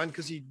back on,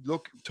 because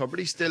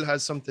Tubridy still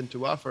has something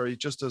to offer. He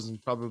just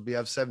doesn't probably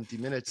have 70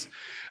 minutes,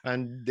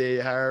 and they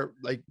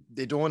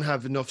don't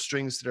have enough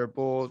strings to their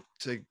bow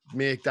to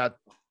make that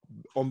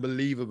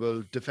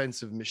unbelievable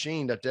defensive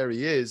machine that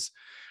Derry is,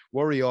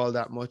 worry all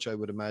that much, I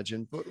would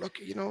imagine. But look,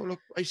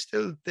 I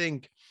still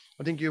think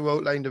you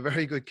outlined a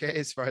very good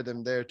case for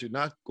them there to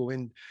not go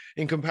in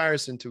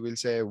comparison to, we'll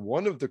say,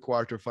 one of the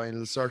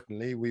quarterfinals,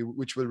 certainly,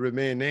 which will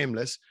remain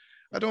nameless.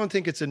 I don't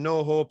think it's a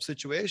no hope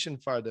situation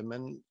for them,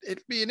 and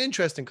it'll be an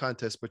interesting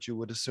contest. But you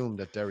would assume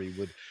that Derry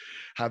would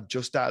have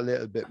just that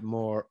little bit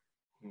more.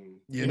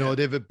 They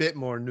have a bit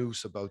more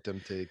noose about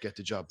them to get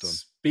the job done.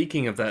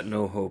 Speaking of that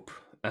no hope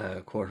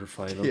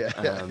quarterfinal,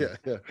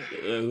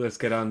 let's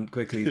get on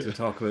quickly to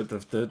talk about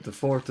the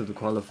fourth of the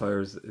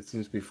qualifiers. It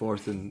seems to be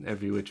fourth in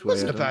every which way. It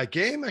wasn't a bad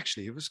game,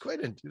 actually. It was quite.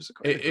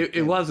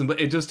 It wasn't,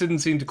 but it just didn't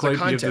seem to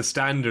quite be of the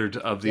standard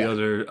of the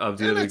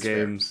other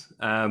games.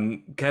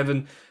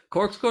 Kevin,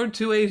 Cork scored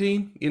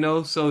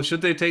 218, so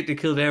should they take the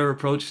Kildare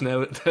approach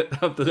now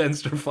of the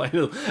Leinster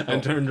final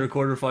and turn their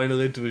quarter-final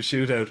into a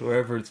shootout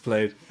wherever it's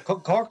played?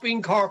 Cork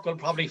being Cork will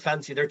probably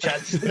fancy their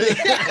chances.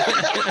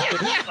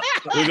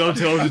 We'll go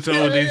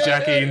toe-to-toe with these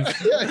Jackeens.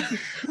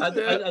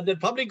 And they'll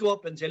probably go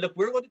up and say, look,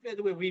 we're going to play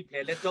the way we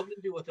play. Let Dublin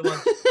do what they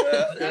want.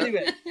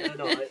 Anyway,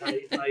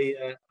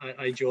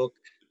 I joke.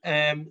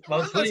 That's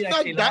not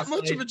that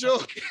much of a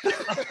joke.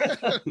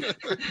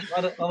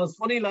 What was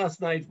funny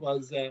last night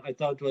was I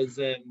thought was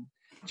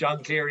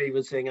John Cleary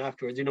was saying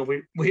afterwards,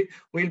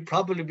 we'll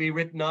probably be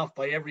written off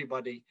by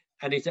everybody,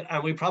 and he said,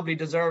 and we probably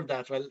deserve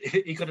that. Well,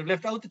 he could have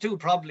left out the two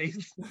probably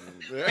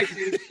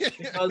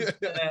because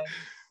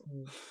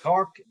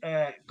Cork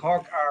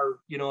are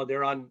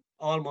they're on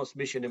almost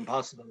mission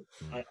impossible.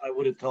 I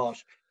would have thought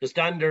the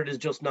standard is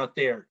just not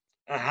there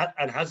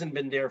and hasn't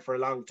been there for a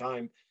long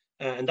time.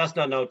 And that's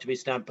not now to be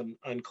stamping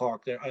on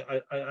Cork.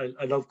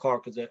 I love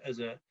Cork as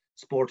a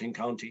sporting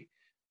county.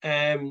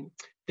 They've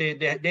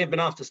been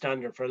off the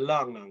standard for a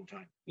long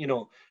time.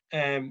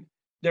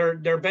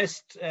 Their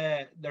best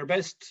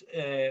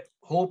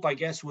hope, I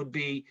guess, would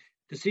be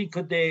to see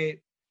could they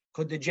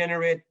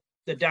generate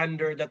the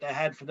dander that they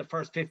had for the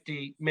first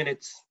 50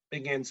 minutes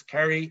against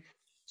Kerry,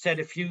 set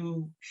a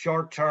few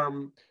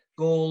short-term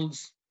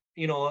goals,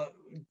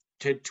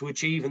 to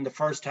achieve in the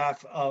first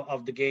half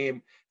of the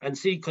game, and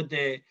see could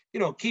they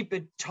keep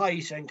it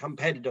tight and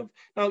competitive.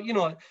 Now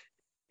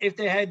if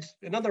they had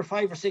another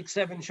 5 or 6,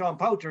 7 Sean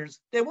Pouters,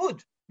 they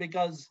would,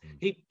 because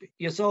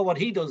you saw what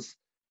he does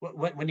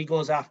when he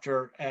goes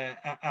after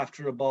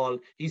a ball.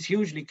 He's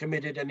hugely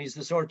committed, and he's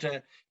the sort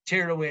of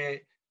tear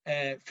away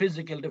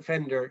physical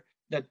defender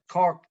that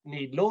Cork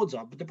need loads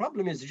of. But the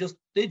problem is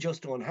they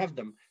just don't have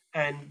them,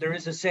 and there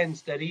is a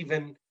sense that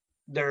even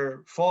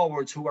their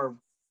forwards, who are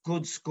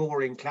good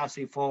scoring,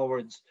 classy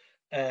forwards,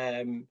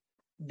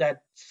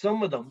 that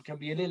some of them can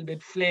be a little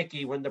bit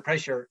flaky when the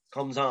pressure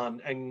comes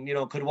on, and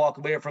could walk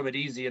away from it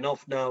easy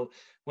enough now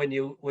when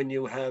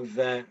you have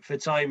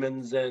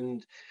Fitzsimons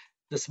and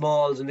the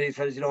Smalls and these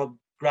fellas,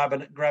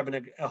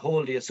 grabbing a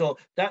hold of you. So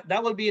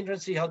that will be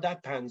interesting to see how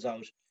that pans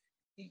out.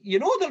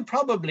 They'll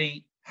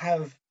probably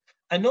have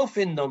enough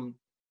in them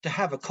to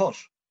have a cut,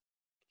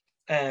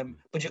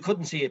 but you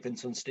couldn't see it being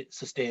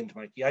sustained,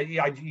 Mike.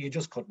 You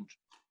just couldn't.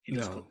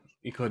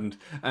 You couldn't.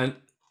 And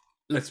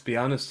let's be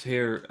honest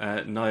here,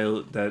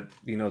 Niall, that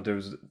there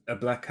was a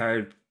black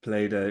card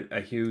played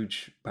a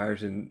huge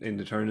part in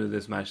the turn of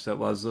this match. That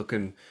was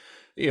looking,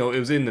 it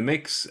was in the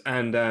mix,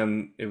 and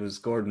it was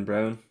Gordon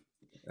Brown.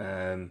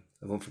 I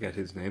won't forget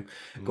his name,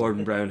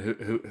 Gordon Brown,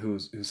 who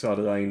saw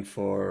the line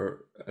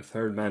for a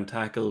third man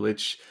tackle,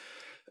 which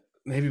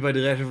maybe by the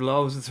letter of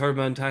law was a third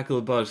man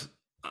tackle, but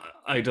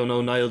I don't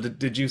know, Niall.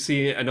 Did you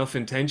see enough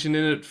intention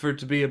in it for it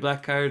to be a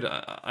black card?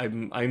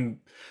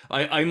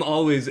 I'm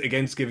always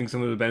against giving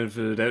someone the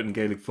benefit of the doubt in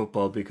Gaelic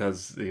football,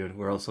 because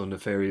we're also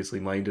nefariously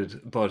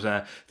minded. But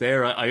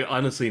I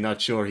honestly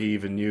not sure he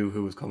even knew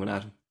who was coming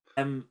at him.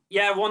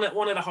 One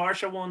of the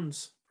harsher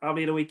ones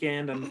probably the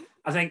weekend, and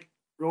I think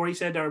Rory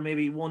said there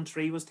maybe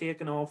 1-3 was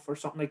taken off or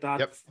something like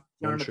that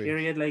during the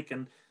period.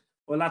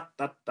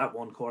 That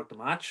won Cork the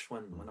match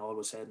when all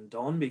was said and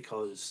done,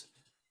 because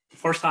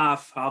first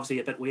half obviously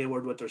a bit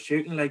wayward with their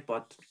shooting,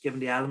 but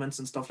given the elements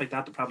and stuff like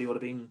that, they probably would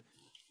have been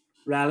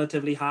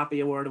relatively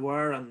happy where they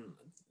were. And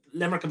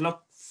Limerick have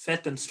looked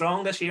fit and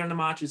strong this year in the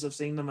matches. I've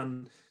seen them,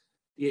 and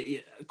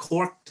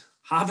Cork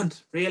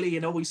haven't really.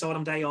 We saw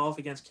them die off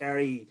against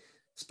Kerry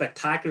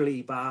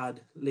spectacularly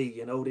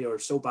badly. They were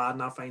so bad in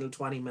that final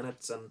 20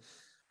 minutes, and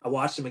I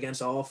watched them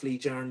against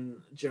Offaly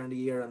during the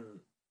year, and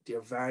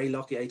they're very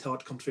lucky, I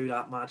thought, to come through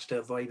that match to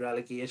avoid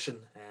relegation.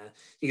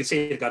 You can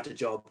see they got the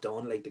job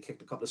done. They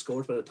kicked a couple of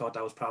scores, but I thought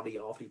that was probably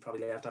Offaly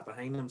probably left that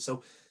behind them.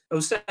 So it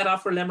was set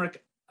off for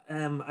Limerick.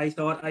 I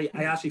thought I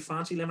actually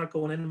fancy Limerick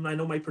going in. I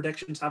know my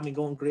predictions haven't been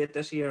going great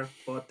this year,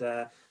 but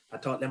I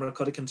thought Limerick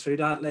could have come through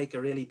that. I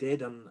really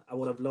did, and I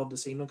would have loved to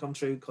see them come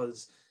through,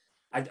 because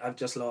I've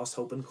just lost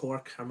hope in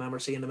Cork. I remember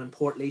seeing them in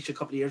Portlaoise a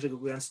couple of years ago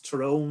against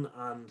Tyrone,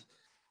 and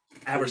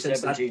ever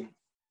since that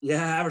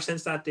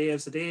day,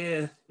 it's the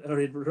day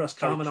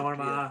Roscommon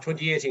Armagh.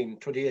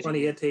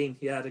 2018.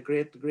 Yeah, the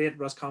great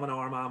Roscommon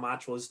Armagh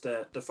match was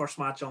the first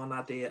match on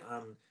that day,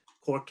 and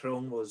Cork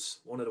Tyrone was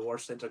one of the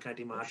worst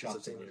inter-county matches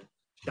I've seen.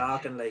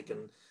 Shocking,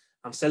 and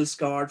I'm still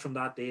scarred from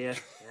that day.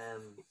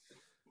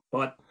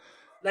 But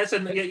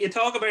Listen, you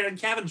talk about it, and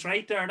Kevin's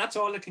right there. That's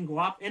all that can go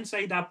up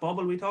inside that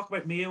bubble. We talk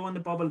about Mayo and the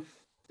bubble,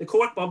 the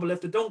Cork bubble.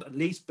 If they don't at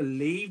least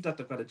believe that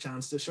they've got a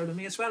chance to, sure, they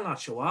may as well not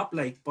show up.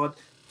 But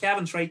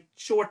Kevin's right.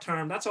 Short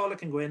term, that's all that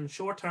can go in.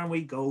 Short term,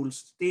 we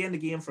goals. Stay in the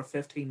game for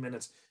 15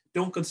 minutes.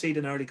 Don't concede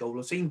an early goal.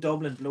 I've seen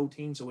Dublin blow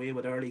teams away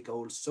with early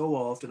goals so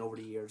often over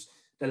the years.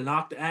 They'll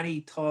knock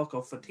any talk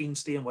of a team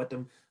staying with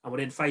them, and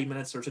within 5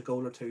 minutes there's a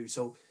goal or two.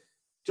 So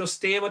just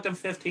stay with them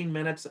 15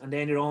 minutes, and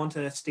then you're on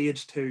to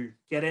stage 2.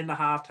 Get into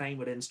half time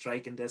within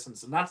striking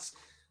distance, and that's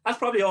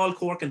probably all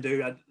Cork can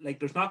do. Like,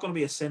 there's not going to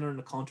be a sinner in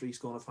the country who's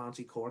going to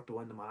fancy Cork to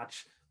win the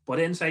match. But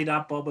inside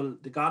that bubble,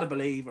 they got to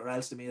believe, or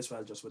else they may as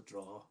well just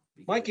withdraw.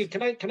 Mikey,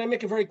 can I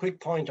make a very quick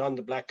point on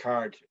the black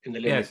card in the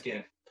Limerick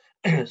game?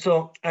 Yes.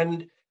 So,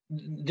 and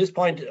this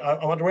point,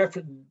 I want to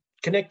reference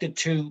connected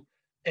to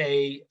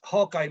a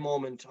Hawkeye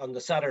moment on the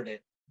Saturday,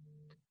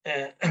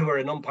 where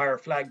an umpire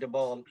flagged the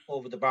ball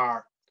over the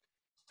bar,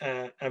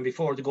 and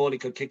before the goalie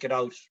could kick it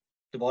out,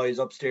 the boys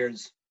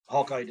upstairs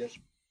Hawkeyed it,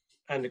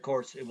 and of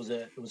course it was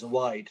a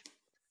wide.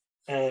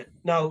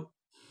 Now,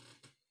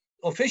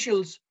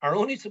 officials are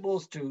only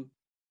supposed to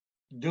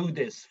do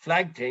this,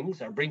 flag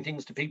things or bring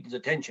things to people's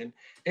attention,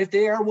 if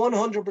they are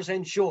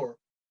 100% sure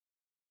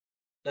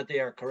that they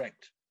are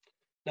correct.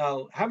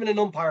 Now, having an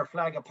umpire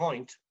flag a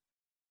point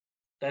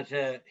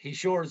that he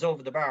sure is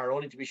over the bar,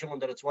 only to be shown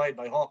that it's wide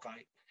by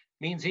Hawkeye,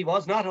 means he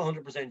was not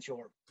 100%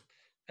 sure.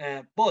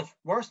 But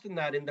worse than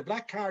that, in the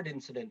black card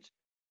incident,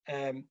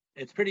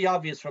 it's pretty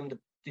obvious from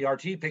the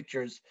RT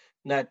pictures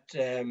that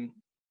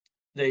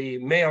the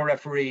Mayo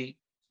referee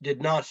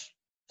did not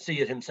see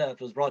it himself.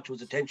 It was brought to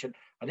his attention.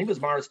 I think it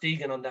was Maurice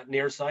Deegan on that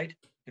near side,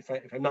 if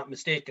I'm not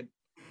mistaken.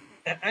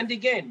 And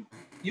again,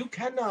 you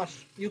cannot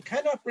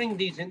bring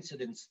these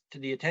incidents to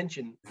the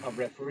attention of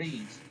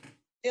referees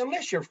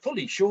unless you're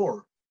fully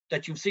sure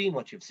that you've seen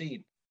what you've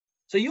seen.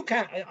 So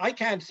I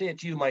can't say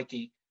to you,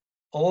 Mikey,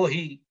 oh,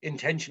 he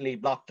intentionally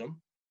blocked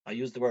him. I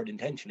use the word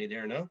intentionally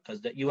there now, because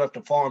that you have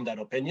to form that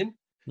opinion.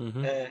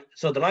 Mm-hmm.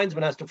 So the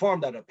linesman has to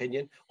form that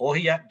opinion. Oh,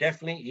 he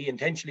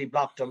intentionally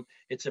blocked him.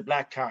 It's a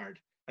black card.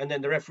 And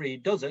then the referee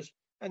does it.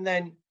 And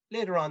then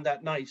later on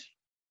that night,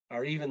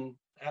 or even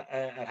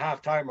at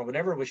halftime or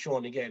whenever it was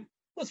shown again,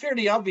 it was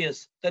fairly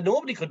obvious that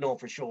nobody could know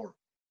for sure.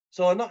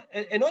 So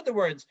in other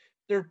words,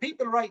 there are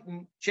people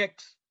writing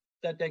checks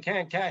that they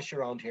can't cash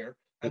around here,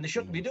 and they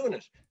shouldn't be doing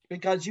it,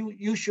 because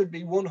you should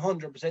be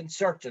 100%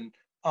 certain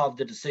of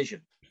the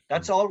decision.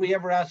 That's all we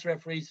ever ask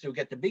referees to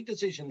get the big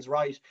decisions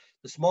right.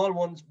 The small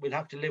ones we'll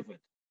have to live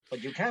with.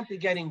 But you can't be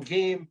getting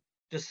game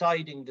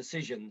deciding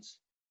decisions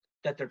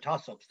that they're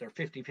toss-ups, they're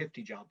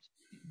 50-50 jobs.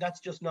 That's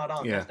just not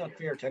on. Yeah. That's not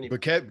fair to anybody.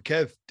 But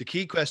Kev, the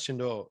key question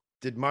though,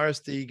 did Maurice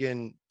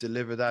Deegan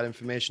deliver that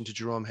information to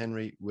Jerome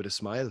Henry with a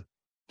smile?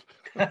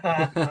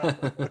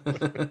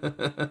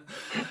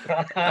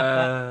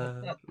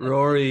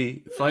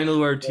 Rory, final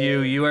word to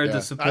you. You are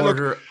the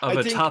supporter of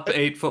a top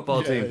 8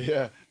 football team.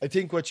 Yeah, I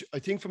think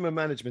from a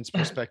management's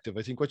perspective,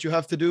 I think what you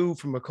have to do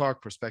from a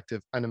Cork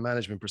perspective and a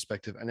management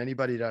perspective, and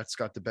anybody that's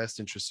got the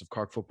best interests of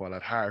Cork football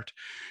at heart,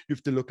 you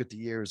have to look at the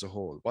year as a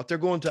whole. What they're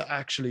going to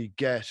actually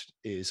get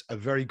is a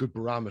very good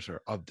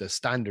barometer of the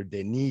standard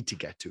they need to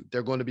get to.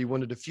 They're going to be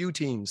one of the few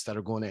teams that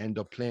are going to end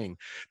up playing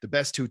the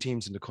best 2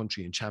 teams in the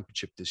country in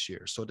championship this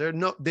year. So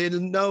they'll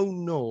now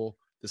know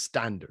the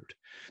standard.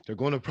 They're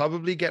going to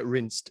probably get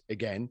rinsed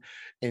again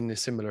in a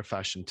similar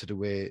fashion to the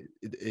way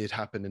it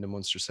happened in the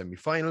Munster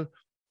semi-final,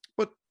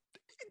 but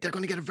they're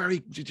going to get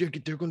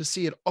they're going to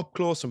see it up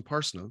close and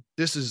personal.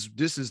 This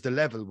is the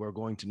level we're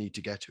going to need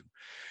to get to.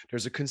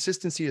 There's a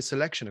consistency of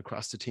selection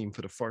across the team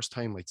for the first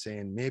time, I'd say,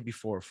 in maybe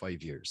 4 or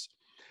 5 years.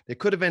 They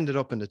could have ended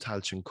up in the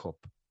Tailteann Cup.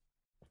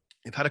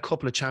 They've had a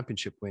couple of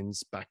championship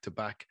wins back to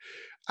back,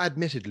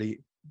 admittedly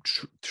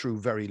through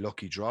very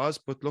lucky draws,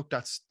 but look,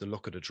 that's the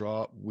luck of the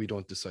draw. We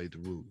don't decide the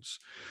rules.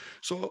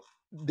 So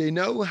they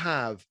now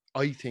have,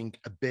 I think,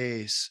 a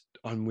base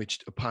upon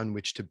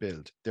which to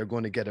build. They're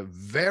going to get a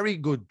very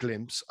good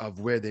glimpse of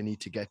where they need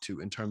to get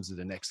to in terms of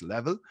the next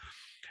level.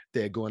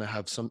 They're going to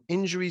have some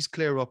injuries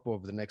clear up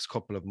over the next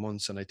couple of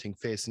months, and I think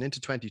facing into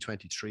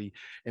 2023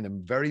 in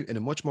a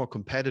much more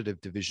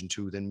competitive Division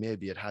 2 than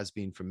maybe it has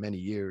been for many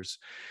years.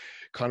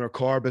 Conor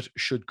Corbett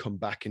should come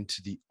back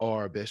into the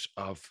orbit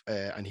of,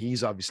 and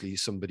he's obviously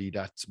somebody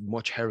that's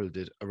much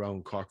heralded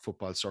around Cork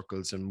football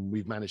circles, and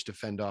we've managed to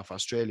fend off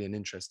Australian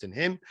interest in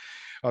him.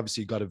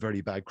 Obviously got a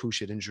very bad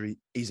cruciate injury.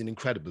 He's an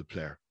incredible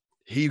player.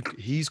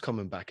 He's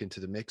coming back into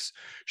the mix.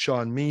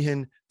 Sean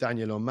Meehan,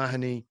 Daniel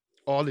O'Mahony,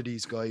 all of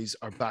these guys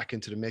are back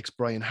into the mix.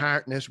 Brian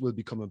Hartnett will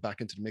be coming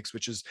back into the mix,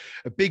 which is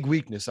a big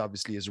weakness,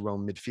 obviously, is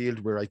around midfield,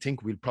 where I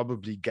think we'll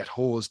probably get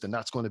hosed, and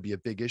that's going to be a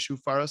big issue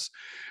for us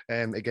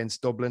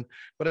against Dublin.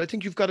 But I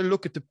think you've got to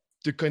look at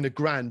the kind of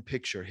grand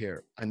picture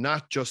here and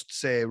not just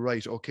say,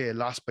 right, okay,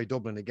 lost by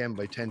Dublin again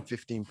by 10,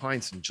 15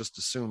 points and just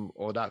assume,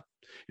 oh,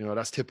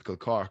 that's typical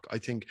Cork. I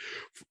think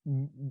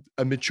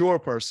a mature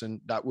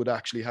person that would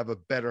actually have a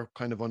better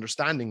kind of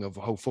understanding of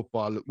what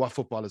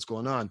football is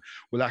going on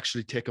will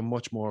actually take a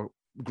much more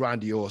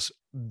grandiose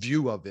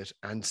view of it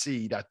and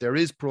see that there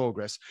is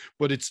progress,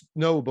 but it's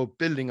now about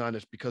building on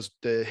it, because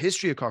the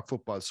history of Cork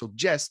football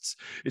suggests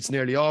it's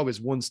nearly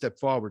always one step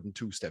forward and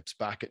 2 steps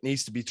back. It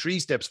needs to be 3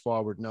 steps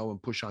forward now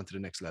and push on to the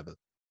next level.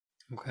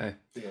 Okay,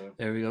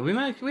 there we go. We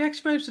actually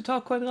managed to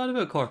talk quite a lot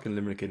about Cork and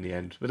Limerick in the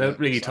end, without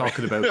really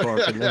talking about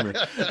Cork and Limerick.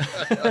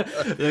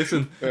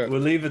 Listen,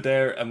 we'll leave it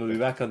there, and we'll be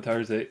back on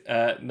Thursday.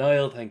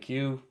 Niall, thank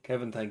you.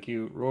 Kevin, thank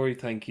you. Rory,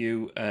 thank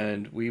you.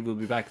 And we will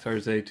be back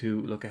Thursday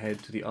to look ahead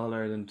to the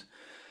All-Ireland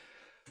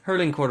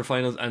hurling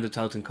quarterfinals and the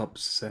Tailteann Cup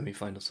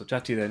semi-finals. So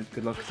chat to you then.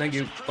 Good luck. Thank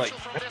you. Bye.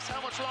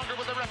 How much longer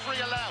will the referee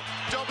allow?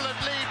 Dublin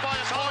lead by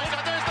a point,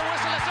 and there's the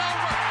whistle. It's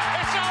over.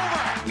 It's over.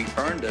 We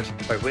earned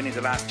it by winning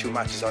the last 2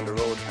 matches on the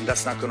road, and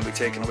that's not going to be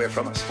taken away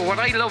from us. But what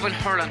I love in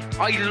hurling,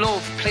 I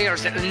love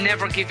players that will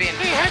never give in.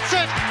 He hits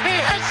it.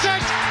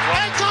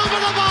 It's over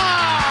the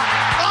bar.